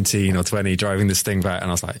 19 or 20 driving this thing back, and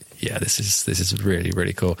I was like, yeah, this is really,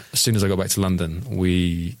 really cool. As soon as I got back to London,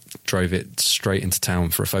 we drove it straight into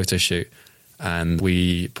town for a photo shoot, and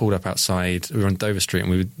we pulled up outside. We were on Dover Street, and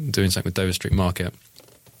we were doing something with Dover Street Market.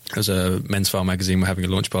 It was a Men's File magazine. We're having a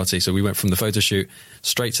launch party. So we went from the photo shoot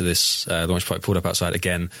straight to this launch party, pulled up outside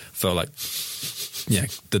again, felt like,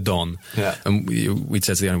 the dawn. Yeah. And we'd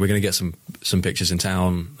said to the owner, we're going to get some pictures in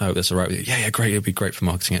town. I hope that's all right with you. Yeah, great. It'd be great for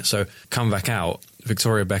marketing it. So come back out.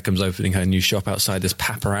 Victoria Beckham's opening her new shop outside. There's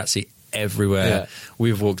paparazzi everywhere. Yeah.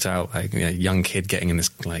 We've walked out like a young kid getting in this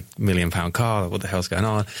like £1 million car. What the hell's going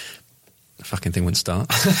on? The fucking thing wouldn't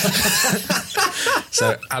start.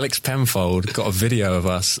 So Alex Penfold got a video of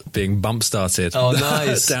us being bump started. Oh,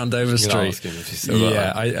 nice. Down Dover Street. Ask him if he's still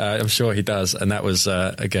I'm sure he does. And that was,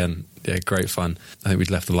 again, great fun. I think we'd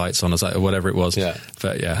left the lights on, or whatever it was. Yeah.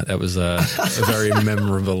 But yeah, that was a very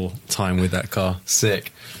memorable time with that car.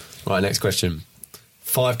 Sick. Right, next question.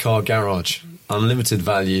 5-car garage, unlimited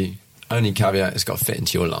value, only caveat, it's got to fit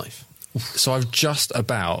into your life. So I'm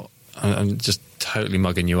just totally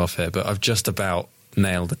mugging you off here, but I've just about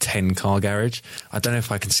nailed a 10-car garage. I don't know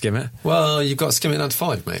if I can skim it. Well, you've got to skim it down to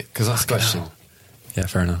 5, mate, because that's the question. Yeah,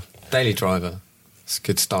 fair enough. Daily driver. It's a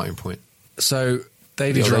good starting point. So,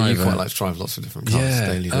 daily driver. You quite like to drive lots of different cars. Yeah,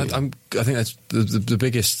 daily. I think that's the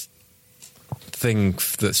biggest thing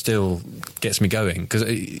that still gets me going, because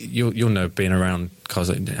you'll know, being around cars,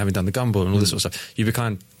 having done the Gumball and all this sort of stuff, you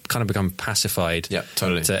kind of become pacified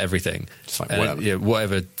to everything. It's like whatever.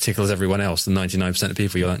 Whatever tickles everyone else, the 99% of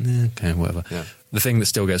people, you're like, okay, whatever. Yeah. The thing that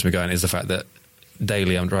still gets me going is the fact that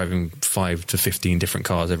daily I'm driving 5 to 15 different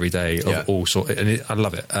cars every day of all sorts, and I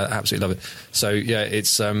love it. I absolutely love it. So yeah,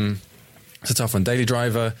 it's a tough one. Daily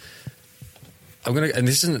driver. And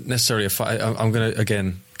this isn't necessarily I'm going to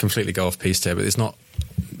again completely go off piste here, but it's not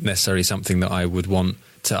necessarily something that I would want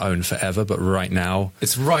to own forever. But right now,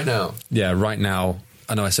 it's right now. Yeah, right now.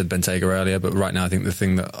 I know I said Bentayga earlier, but right now I think the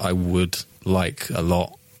thing that I would like a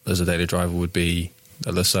lot as a daily driver would be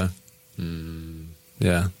a Lusso.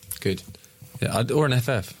 Yeah. Good. Yeah, or an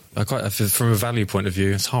FF. From a value point of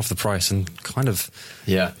view, it's half the price and kind of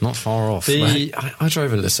not far off. I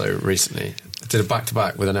drove a Lusso recently. I did a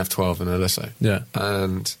back-to-back with an F12 and a Lusso. Yeah.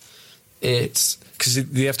 And it's... Because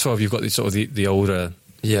the F12, you've got the older...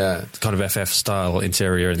 Yeah. Kind of FF-style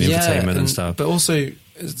interior and the infotainment and stuff. But also,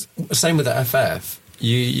 same with the FF.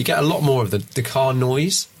 you get a lot more of the car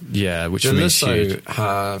noise. Yeah, which The for me is Lisso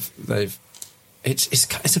huge.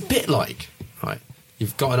 it's a bit like, right,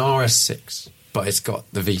 you've got an RS6, but it's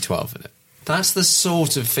got the V12 in it. That's the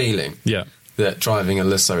sort of feeling Yeah. that driving a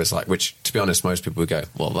Lisso is like, which, to be honest, most people would go,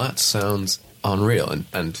 well, that sounds unreal,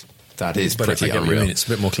 and that is But pretty I get what you unreal. mean, it's a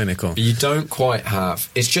bit more clinical. But you don't quite have...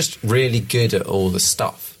 It's just really good at all the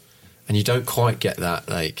stuff, and you don't quite get that,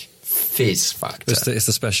 like, fizz factor. It's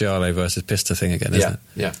the Speciale versus Pista thing again, isn't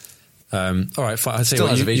yeah, it? yeah. All right, fine. I'd say Still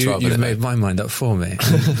what, has a V12 in you've it, made though. my mind up for me.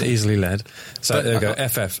 Easily led. So But, there we go.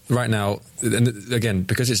 FF right now, and again,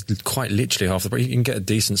 because it's quite literally half the price, you can get a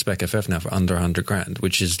decent spec FF now for under 100 grand,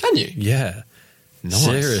 which is... Can you? Yeah. Nice.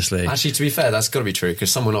 Seriously. Actually, to be fair, that's got to be true,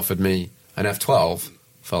 because someone offered me an F12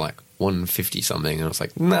 for like 150 something, and I was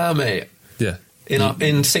like, nah, mate. Yeah.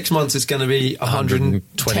 In 6 months, it's going to be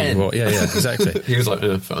 110. Watt. Yeah, exactly. He was like,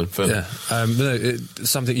 fine. Yeah. But no,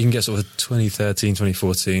 something you can get sort of 2013,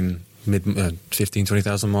 2014, mid 15,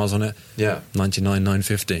 20,000 miles on it. Yeah.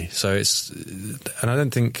 99,950. So it's, and I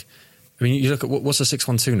don't think, I mean, you look at what's a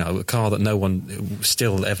 612 now, a car that no one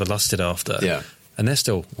still ever lusted after. Yeah. And they're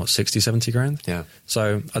still, 60, 70 grand? Yeah.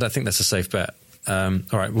 So I don't think that's a safe bet. All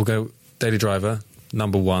right, we'll go Daily Driver,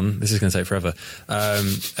 number 1. This is going to take forever.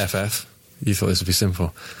 FF. You thought this would be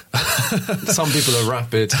simple. Some people are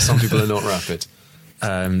rapid, some people are not rapid.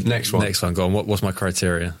 Next one. Next one, go on. What's my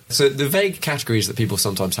criteria? So the vague categories that people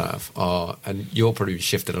sometimes have are, and you're probably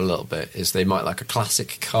shifted a little bit, is they might like a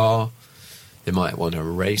classic car, they might want a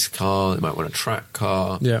race car, they might want a track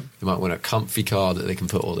car, Yeah. they might want a comfy car that they can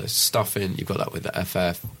put all their stuff in. You've got that with the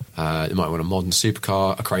FF. They might want a modern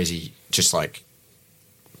supercar, a crazy, just like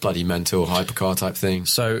bloody mental hypercar type thing.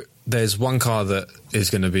 So there's one car that is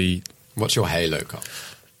going to be... What's your Halo car?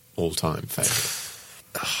 All-time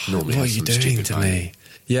favourite. Normally What are has you some doing stupid to value. me?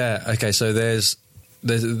 Yeah, okay, so there's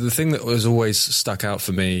the thing that was always stuck out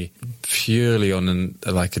for me purely on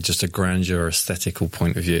just a grandeur aesthetical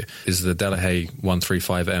point of view is the Delahaye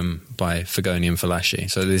 135M by Fagoni and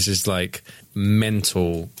Falaschi. So this is like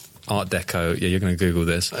mental Art Deco. Yeah, you're going to Google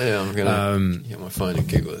this. Oh, yeah, I'm going to get my phone and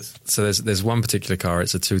Google this. So there's one particular car,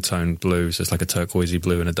 it's a two-tone blue, so it's like a turquoisey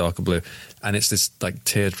blue and a darker blue, and it's this like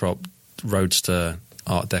teardrop roadster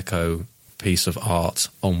Art Deco piece of art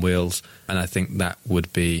on wheels, and I think that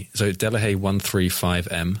would be... So Delahaye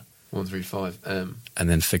 135M. 135M. And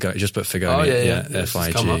then Fagoni, just put Fagoni, Oh, yeah. This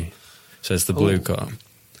has come up. FIG. So it's the blue car.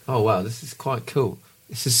 Oh, wow, this is quite cool.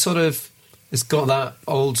 This is sort of... It's got that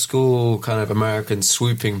old school kind of American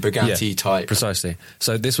swooping Bugatti type. Precisely.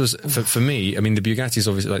 So this was, for me, I mean, the Bugattis,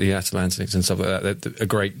 obviously, like the Atlantics and stuff like that, they're a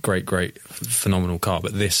great, phenomenal car,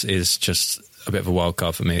 but this is just a bit of a wild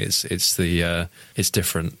card for me. It's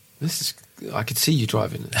different. This is... I could see you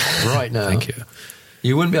driving it right now. Thank you.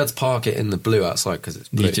 You wouldn't be able to park it in the blue outside because it's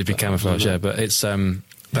blue. Need to be camouflage, yeah, but it's...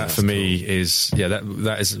 that for me is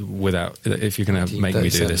that is without, if you're going to make me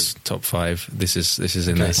do this top 5, this is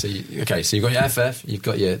in there. So you've got your FF, you've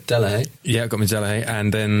got your Delahaye. Yeah, I've got my Delahaye,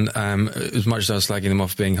 and then as much as I was slagging them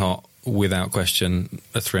off being hot, without question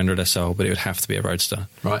a 300 SL, but it would have to be a roadster.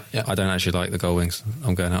 Right. Yeah. I don't actually like the Gullwings.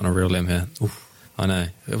 I'm going out on a real limb here. Oof. I know.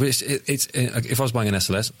 If I was buying an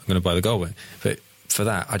SLS, I'm going to buy the Gullwing, but for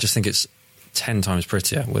that, I just think it's 10 times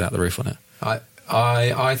prettier without the roof on it.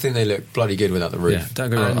 I think they look bloody good without the roof. Yeah, don't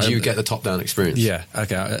get me wrong. And you get the top-down experience. Yeah,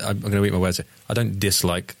 okay, I'm going to eat my words here. I don't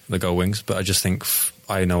dislike the Gullwings, but I just think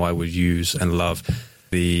I know I would use and love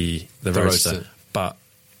the roadster, but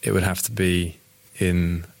it would have to be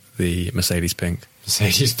in the Mercedes pink.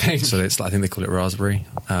 Mercedes pink. So it's, I think they call it raspberry.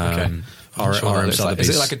 Okay. RM Is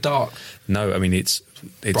it like a dark? No, I mean it's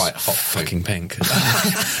bright, hot fucking pink.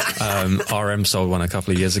 RM sold one a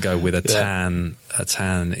couple of years ago with a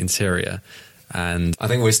tan interior. And I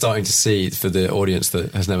think we're starting to see, for the audience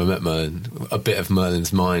that has never met Merlin, a bit of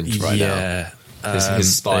Merlin's mind right now. Yeah.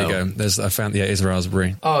 His style. There you go. I found, it's a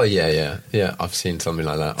raspberry. Oh, yeah. I've seen something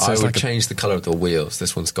like that. So I it's would like change the colour of the wheels.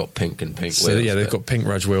 This one's got pink and pink So wheels. yeah, they've got pink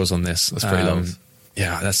Rudge wheels on this. That's pretty long.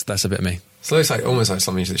 Yeah, that's a bit me. So it looks almost like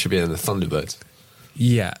something that should be in the Thunderbirds.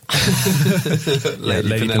 Yeah.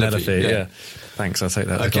 Lady Penelope. yeah. Yeah. Thanks, I'll take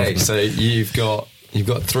that. Okay, so you've got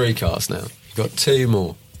 3 cars now. You've got 2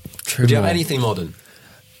 more. Would you have anything modern?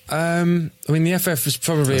 I mean, the FF is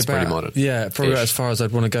probably That's about... pretty modern. Yeah, probably about as far as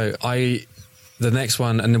I'd want to go. The next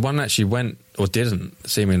one, and the one actually went, or didn't,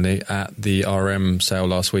 seemingly, at the RM sale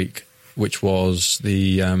last week, which was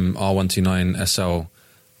the R129 SL,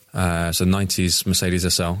 so 90s Mercedes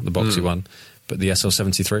SL, the boxy one, but the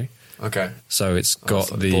SL73. Okay. So it's got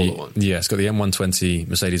so the baller one. it's got the M120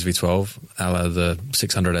 Mercedes V12, a la the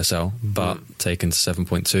 600 SL, but taken to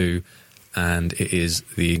 7.2, and it is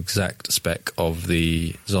the exact spec of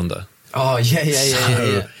the Zonda. Oh,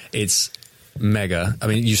 yeah. It's mega. I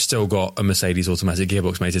mean, you've still got a Mercedes automatic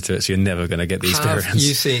gearbox mated to it, so you're never going to get the experience. Have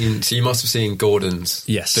you seen? So you must have seen Gordon's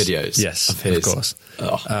videos. Yes, of his. Of course.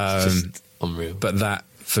 It's just unreal. But that,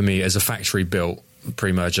 for me, as a factory-built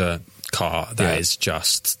pre-merger car, that is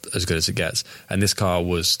just as good as it gets. And this car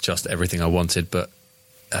was just everything I wanted, but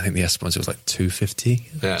I think the S sponsor was like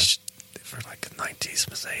 $250. Yeah. For like a 90s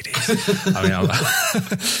Mercedes. I mean,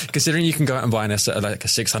 considering you can go out and buy like a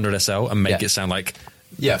 600 SL and make it sound like...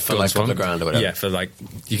 Yeah, for like a couple of grand or whatever. Yeah, for like,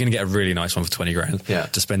 you can get a really nice one for 20 grand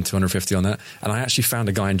to spend 250 on that. And I actually found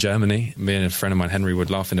a guy in Germany, me and a friend of mine, Henry, were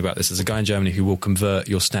laughing about this. There's a guy in Germany who will convert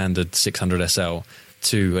your standard 600 SL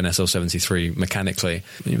to an SL73 mechanically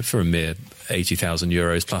for a mere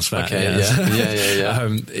 €80,000 plus that.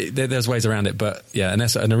 Okay, there's ways around it, but yeah,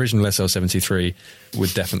 an original SL73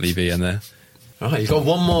 would definitely be in there. Right, you've got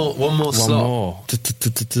one more slot.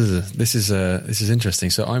 This is interesting.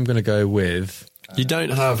 So I'm going to go with... You don't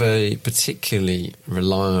have a particularly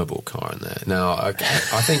reliable car in there. Now, I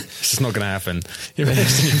think... This is not going to happen. You're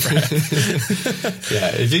wasting your breath. Yeah,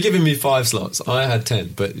 if you're giving me 5 slots, I had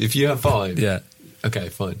 10, but if you have 5... Yeah. Okay,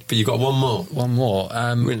 fine. But you've got one more. One more.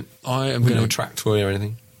 I am going to... tractor or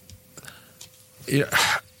anything? Yeah,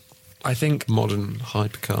 I think... Modern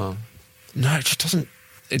hypercar. No, it just doesn't...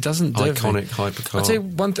 It doesn't do Iconic hypercar. I'd say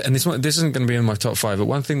one thing, and this isn't going to be in my top 5, but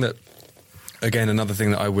one thing that... Again, another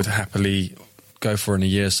thing that I would happily... go for in a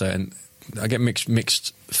year or so, and I get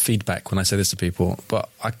mixed feedback when I say this to people, but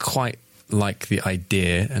I quite like the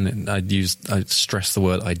idea, and I stress the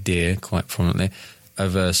word idea quite prominently,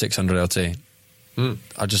 of a 600 LT.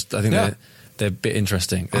 I think they're a bit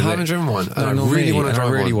interesting. I haven't driven one, and I really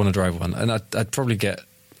want to drive one. And I'd probably get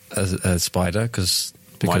a Spider because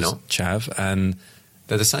why not? Chav, and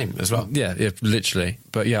they're the same as well. Yeah, literally.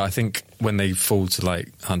 But yeah, I think when they fall to like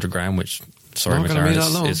 100 grand, which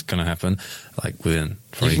McLaren is going to happen, like within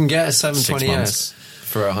you can get a 720S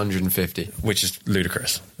for 150, which is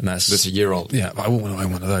ludicrous, and that's a year old. Yeah, but I wouldn't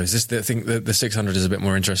want one of those. I think the 600 is a bit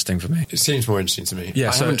more interesting for me. It seems more interesting to me. Yeah,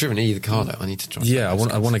 I haven't driven either car though. I need to drive. Yeah, I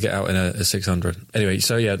want to get out in a 600. Anyway,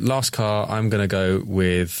 so yeah, last car I'm going to go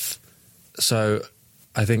with. So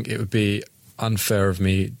I think it would be unfair of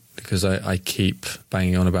me because I keep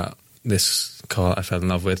banging on about this car I fell in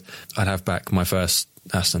love with. I'd have back my first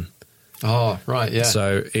Aston. Oh, right, yeah.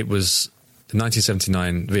 So it was the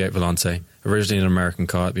 1979 V8 Volante, originally an American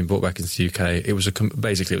car. It had been brought back into the UK. It was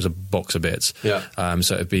basically a box of bits. Yeah.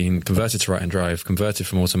 So it had been converted to right-hand drive, converted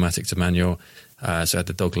from automatic to manual. So it had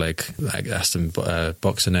the dogleg Aston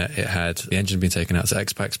box in it. It had the engine being taken out to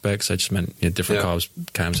X-Pac specs, so it just meant different carbs,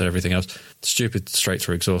 cams and everything else. Stupid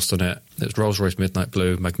straight-through exhaust on it. It was Rolls-Royce Midnight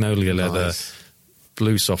Blue, magnolia leather,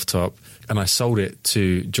 blue soft top. And I sold it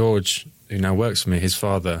to George, who now works for me, his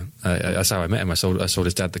father. That's how I met him. I sold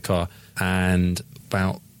his dad the car, and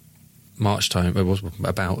about March time, it was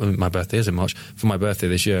about my birthday is in March, for my birthday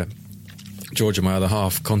this year, George and my other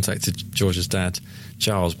half contacted George's dad,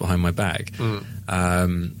 Charles, behind my back.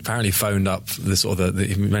 Apparently phoned up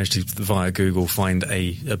he managed to, via Google, find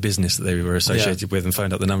a business that they were associated with, and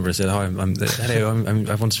phoned up the number and said, "Hi, I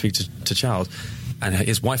want to speak to Charles." And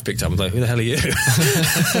his wife picked up and was like, "Who the hell are you?"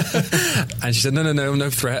 And she said, no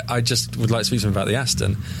threat. I just would like to speak to him about the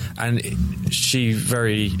Aston. And she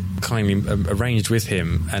very kindly arranged with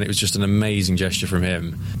him, and it was just an amazing gesture from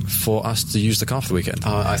him for us to use the car for the weekend.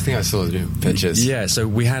 I think I saw the pictures. Yeah, so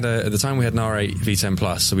we had at the time we had an R8 V10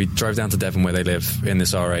 Plus, so we drove down to Devon where they live in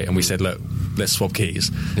this R8, and we said, "Look, let's swap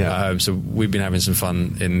keys." Yeah. So we've been having some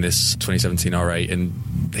fun in this 2017 R8, and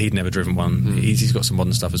he'd never driven one. He's got some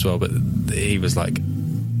modern stuff as well, but he was like,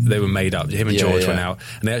 they were made up. Him and George went out,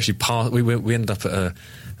 and they actually passed. We ended up at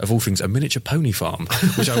of all things, a miniature pony farm,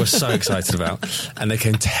 which I was so excited about. And they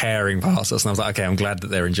came tearing past us, and I was like, okay, I'm glad that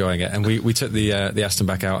they're enjoying it. And we took the Aston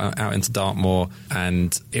back out into Dartmoor,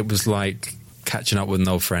 and it was like catching up with an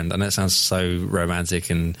old friend. And that sounds so romantic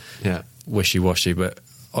and wishy-washy, but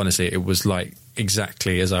honestly, it was like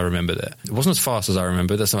exactly as I remembered it. It wasn't as fast as I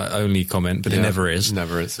remembered. That's my only comment, but it never is.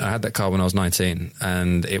 Never is. I had that car when I was 19,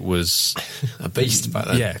 and it was a beast back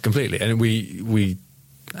then. Yeah, completely. And we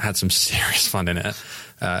had some serious fun in it.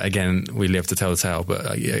 Again, we live to tell the tale,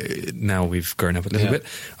 but now we've grown up a little bit.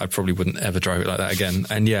 I probably wouldn't ever drive it like that again.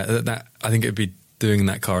 And that I think it would be doing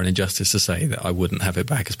that car an injustice to say that I wouldn't have it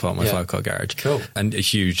back as part of my 5-car garage. Cool. And a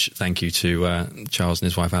huge thank you to Charles and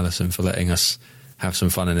his wife Alison for letting us have some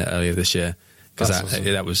fun in it earlier this year. Because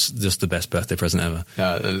that was just the best birthday present ever.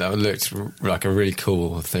 Yeah, that looked like a really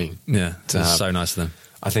cool thing. Yeah, it was so nice of them.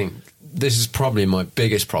 I think this is probably my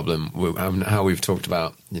biggest problem with how we've talked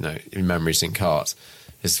about, in memories in cars,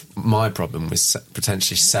 is my problem with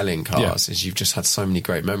potentially selling cars. Is you've just had so many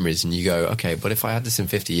great memories, and you go, okay, but if I had this in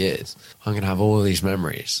 50 years, I'm going to have all these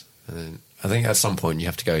memories. And then I think at some point you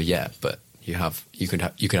have to go, yeah, but you could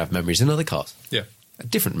have memories in other cars. Yeah,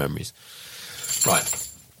 different memories. Right.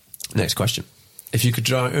 Next question: if you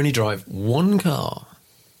could only drive one car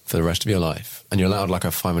for the rest of your life, and you're allowed like a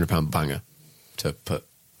 £500 banger to put,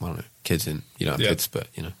 I don't know, kids in. You don't have kids, but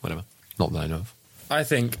whatever. Not that I know of. I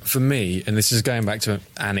think for me, and this is going back to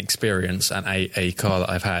an experience and a car that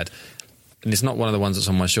I've had, and it's not one of the ones that's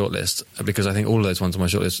on my shortlist, because I think all of those ones on my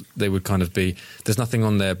shortlist, they would kind of be, there's nothing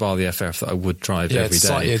on there bar the FF that I would drive every day.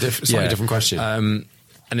 Slightly different question.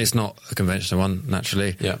 And it's not a conventional one,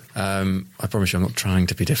 naturally. Yeah. I promise you I'm not trying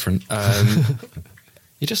to be different.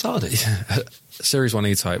 You just are it. Series 1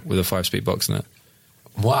 E-Type with a 5-speed box in it.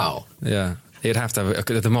 Wow. Yeah. It'd have to have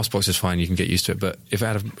the Moss box is fine, you can get used to it, but if it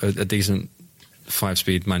had a decent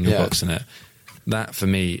 5-speed manual box in it, that for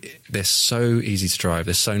me, they're so easy to drive,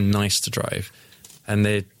 they're so nice to drive, and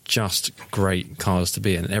they're just great cars to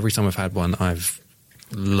be in. And every time I've had one, I've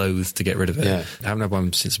loathed to get rid of it. Yeah. I haven't had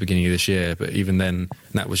one since the beginning of this year, but even then,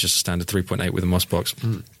 that was just a standard 3.8 with a Moss box.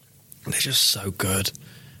 They're just so good.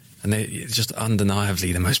 And they're just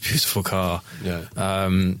undeniably the most beautiful car. Yeah.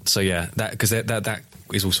 So yeah, because that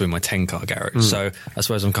is also in my 10-car garage. So I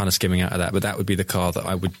suppose I'm kind of skimming out of that, but that would be the car that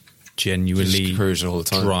I would genuinely just cruise all the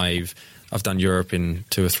time. Drive. I've done Europe in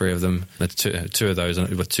 2 or 3 of them. Two of those, and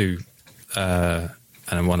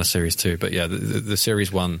one a Series 2. But yeah, the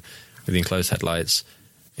Series 1 with the enclosed headlights,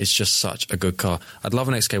 it's just such a good car. I'd love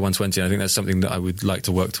an XK120, and I think that's something that I would like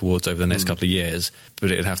to work towards over the next couple of years, but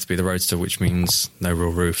it'd have to be the Roadster, which means no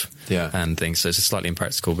real roof and things, so it's slightly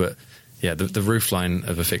impractical. But yeah, the roof line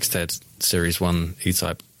of a fixed head Series 1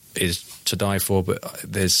 E-Type is to die for, but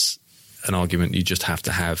there's an argument you just have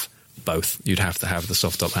to have both. You'd have to have the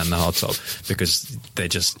soft top and the hard top, because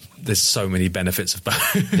there's so many benefits of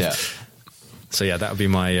both. Yeah. So yeah, that would be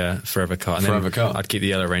my forever car. And forever car. I'd keep the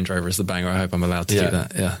yellow Range Rover as the banger. I hope I'm allowed to do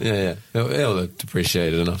that. Yeah. It'll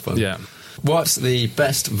depreciate enough. Yeah. What's the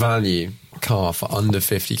best value car for under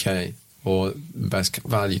 50k, or best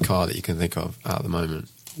value car that you can think of at the moment?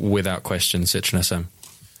 Without question, Citroen SM.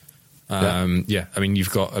 Yeah, I mean,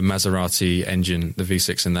 you've got a Maserati engine, the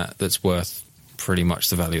V6 in that's worth pretty much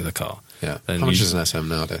the value of the car. Yeah. How much is an SM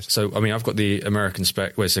nowadays? So, I mean, I've got the American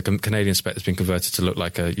spec, it's a Canadian spec that's been converted to look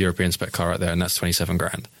like a European spec car out there, and that's 27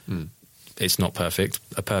 grand. It's not perfect.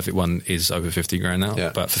 A perfect one is over 50 grand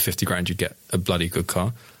now, but for 50 grand you'd get a bloody good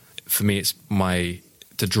car. For me,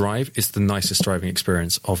 to drive is the nicest driving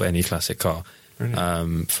experience of any classic car.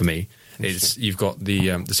 Really? For me. You've got the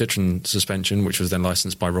Citroen suspension, which was then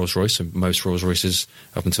licensed by Rolls-Royce, and most Rolls-Royces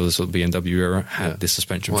up until the sort of BMW era had this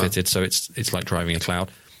suspension fitted, so it's like driving a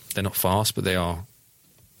cloud. They're not fast, but they are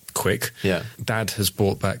quick. Yeah. Dad has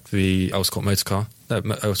brought back the Escort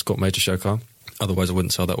Motor Show car. Otherwise, I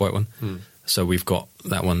wouldn't sell that white one. So we've got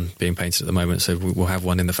that one being painted at the moment. So we'll have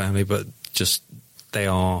one in the family, but just they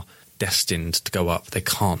are destined to go up. They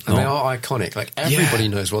can't. And they are iconic. Like everybody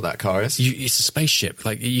knows what that car is. It's a spaceship.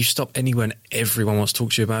 Like you stop anywhere and everyone wants to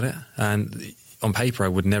talk to you about it. And on paper, I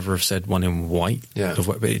would never have said one in white. Yeah.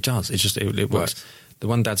 But it does. It works. The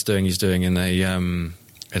one Dad's doing, he's doing in a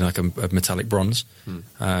metallic bronze.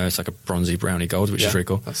 It's like a bronzy browny gold, which is really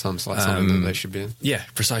cool. That sounds like something that they should be in. Yeah,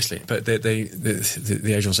 precisely. But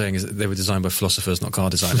the age-old saying is that they were designed by philosophers, not car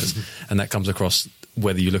designers. And that comes across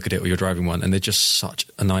whether you look at it or you're driving one. And they're just such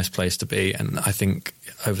a nice place to be. And I think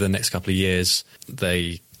over the next couple of years,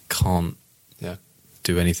 they can't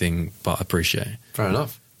do anything but appreciate. Fair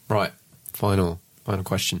enough. Right. Final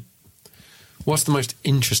question. What's the most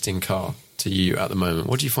interesting car to you at the moment?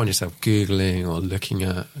 What do you find yourself Googling or looking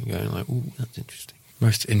at and going like, ooh, that's interesting?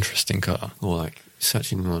 Most interesting car? Or like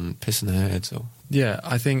searching on Piss in the Heads or... Yeah,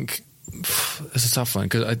 I think it's a tough one,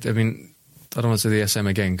 because I mean, I don't want to say the SM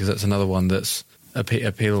again, because that's another one that's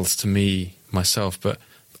appeals to me myself, but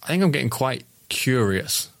I think I'm getting quite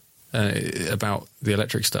curious about the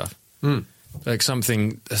electric stuff. Like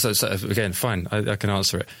something, so again, fine, I can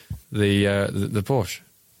answer it. The Porsche.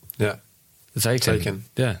 Yeah. The Taycan.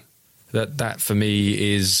 Yeah. That for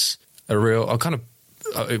me is a real... I'm kind of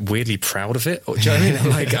weirdly proud of it. Do you know what I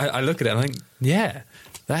mean? Like, I look at it and I think, yeah,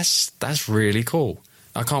 that's really cool.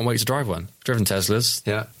 I can't wait to drive one. Driven Teslas.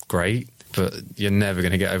 Yeah. Great. But you're never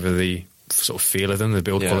going to get over the sort of feel of them, the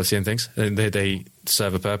build quality and things. They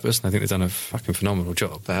serve a purpose, and I think they've done a fucking phenomenal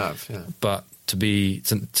job. They have, yeah. But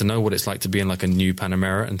to know what it's like to be in like a new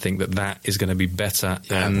Panamera and think that is going to be better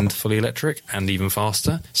and fully electric and even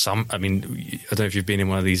faster. I don't know if you've been in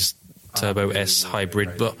one of these Turbo S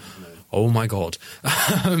hybrid, but oh my God.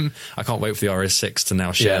 I can't wait for the RS6 to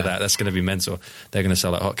now share that. That's going to be mental. They're going to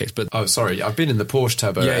sell like hotcakes. But oh, sorry, I've been in the Porsche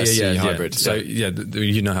Turbo SE hybrid. So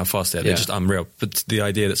you know how fast they are. They're just unreal. But the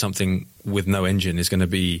idea that something with no engine is going to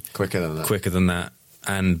be quicker than that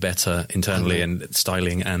and better internally and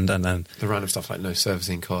styling and the random stuff like no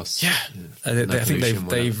servicing costs. Yeah. I think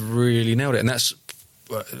they've really nailed it. And that's,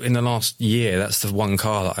 in the last year, that's the one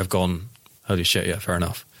car that I've gone, holy shit, yeah, fair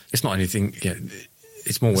enough. It's not anything,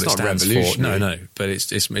 it's more what it stands for. No, but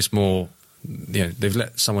it's more, they've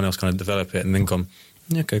let someone else kind of develop it and then gone,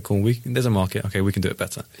 okay, cool, there's a market, okay, we can do it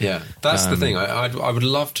better. Yeah, that's the thing. I would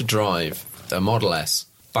love to drive a Model S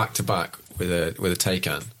back to back with a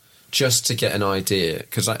Taycan, just to get an idea,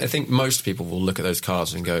 because I think most people will look at those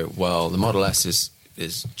cars and go, well, the Model S is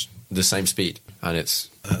the same speed and it's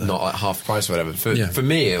not at half price or whatever. For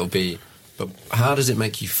me, it'll be, but how does it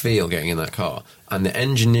make you feel getting in that car? And the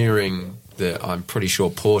engineering that I'm pretty sure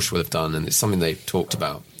Porsche will have done, and it's something they've talked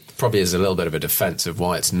about, probably as a little bit of a defense of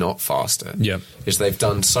why it's not faster, is they've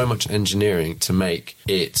done so much engineering to make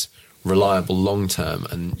it reliable long term,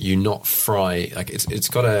 and you not fry, like it's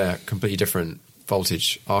got a completely different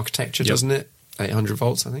voltage architecture, doesn't it? 800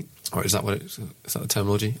 volts, I think. Or is that is that the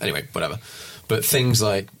terminology? Anyway, whatever. But things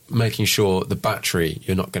like making sure the battery,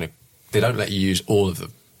 they don't let you use all of the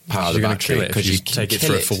power of the battery, because you take it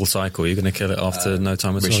for a full cycle. You're going to kill it after no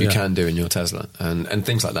time at all. Which you can do in your Tesla, and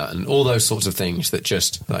things like that, and all those sorts of things that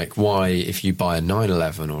just, like, why if you buy a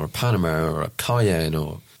 911 or a Panamera or a Cayenne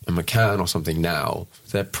or a Macan or something now,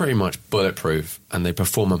 they're pretty much bulletproof and they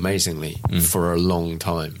perform amazingly for a long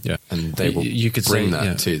time. Yeah. And they will bring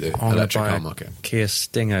that to the electric car market. Kia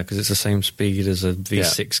Stinger, because it's the same speed as a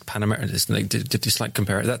V6 Panamera. It's like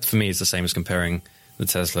comparing that, for me, is the same as comparing the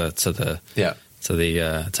Tesla to the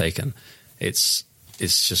Taycan. It's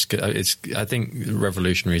just good. I think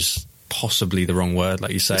revolutionary is possibly the wrong word,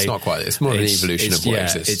 like you say. It's not quite. It's more of an evolution of what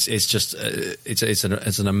exists. It's just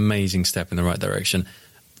it's an amazing step in the right direction.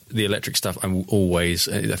 The electric stuff, I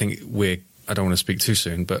think I don't want to speak too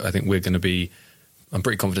soon, but I think I'm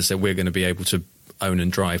pretty confident that we're going to be able to own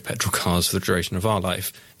and drive petrol cars for the duration of our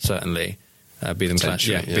life, certainly, be them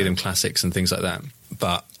classics and things like that.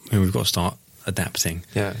 But we've got to start adapting.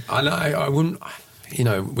 Yeah, I wouldn't,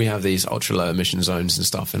 we have these ultra low emission zones and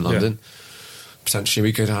stuff in London. Potentially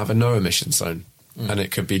we could have a no emission zone, and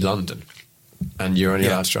it could be London. And you're only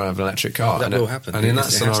allowed to drive an electric car. That will happen. And in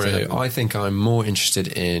that scenario, I think I'm more interested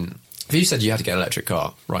in... If you said you had to get an electric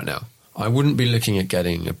car right now, I wouldn't be looking at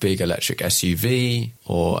getting a big electric SUV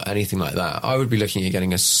or anything like that. I would be looking at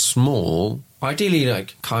getting a small, ideally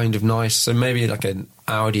like kind of nice, so maybe like an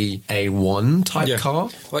Audi A1 type car,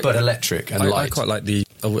 but electric and light. I quite like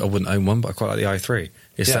I wouldn't own one, but I quite like the i3.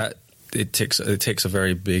 That it ticks a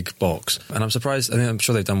very big box, and I'm surprised. I mean, I'm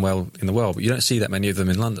sure they've done well in the world, but you don't see that many of them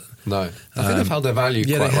in London. No, I think they've held their value.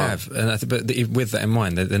 Yeah, quite they well. have, and but with that in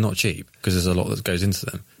mind, they're not cheap because there's a lot that goes into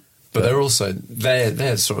them. But they're also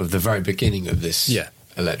they're sort of the very beginning of this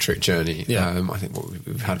electric journey. Yeah. I think what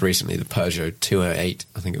we've had recently, the Peugeot 208,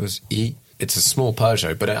 I think it was E. It's a small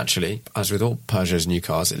Peugeot, but actually, as with all Peugeot's new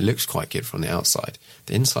cars, it looks quite good from the outside.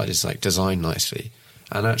 The inside is like designed nicely,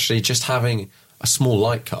 and actually, just having a small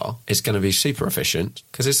light car is going to be super efficient,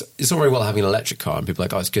 because it's all very well having an electric car, and people are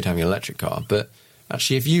like, oh, it's good having an electric car. But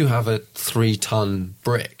actually, if you have a 3-ton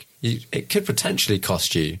brick, it could potentially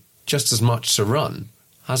cost you just as much to run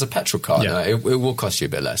as a petrol car. Now, it will cost you a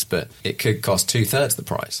bit less, but it could cost 2/3 the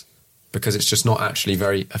price, because it's just not actually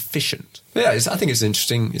very efficient. But yeah, I think it's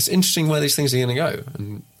interesting. It's interesting where these things are going to go,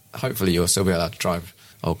 and hopefully you'll still be allowed to drive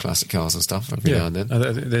old classic cars and stuff every now and then.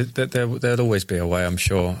 There'll always be a way, I'm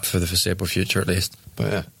sure, for the foreseeable future at least.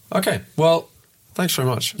 But yeah. Okay, well, thanks very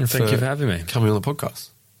much. And thank you for having me. Coming on the podcast.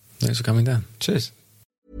 Thanks for coming down. Cheers.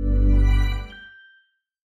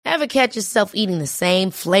 Ever catch yourself eating the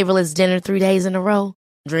same flavorless dinner 3 days in a row?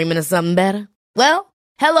 Dreaming of something better? Well,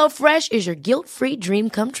 HelloFresh is your guilt-free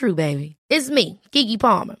dream come true, baby. It's me, Keke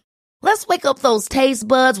Palmer. Let's wake up those taste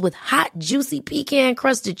buds with hot, juicy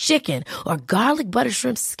pecan-crusted chicken or garlic butter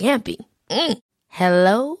shrimp scampi.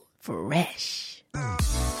 Hello Fresh.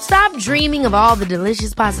 Stop dreaming of all the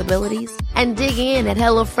delicious possibilities and dig in at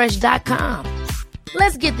HelloFresh.com.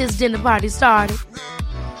 Let's get this dinner party started.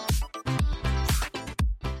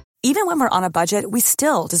 Even when we're on a budget, we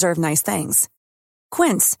still deserve nice things.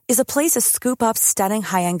 Quince is a place to scoop up stunning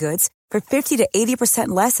high-end goods for 50 to 80%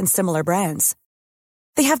 less than similar brands.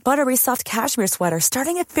 They have buttery soft cashmere sweaters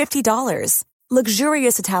starting at $50,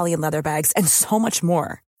 luxurious Italian leather bags, and so much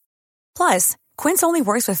more. Plus, Quince only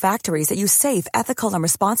works with factories that use safe, ethical, and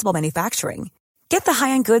responsible manufacturing. Get the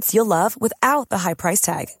high-end goods you'll love without the high price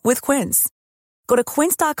tag with Quince. Go to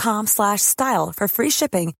quince.com/style for free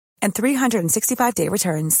shipping and 365-day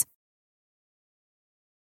returns.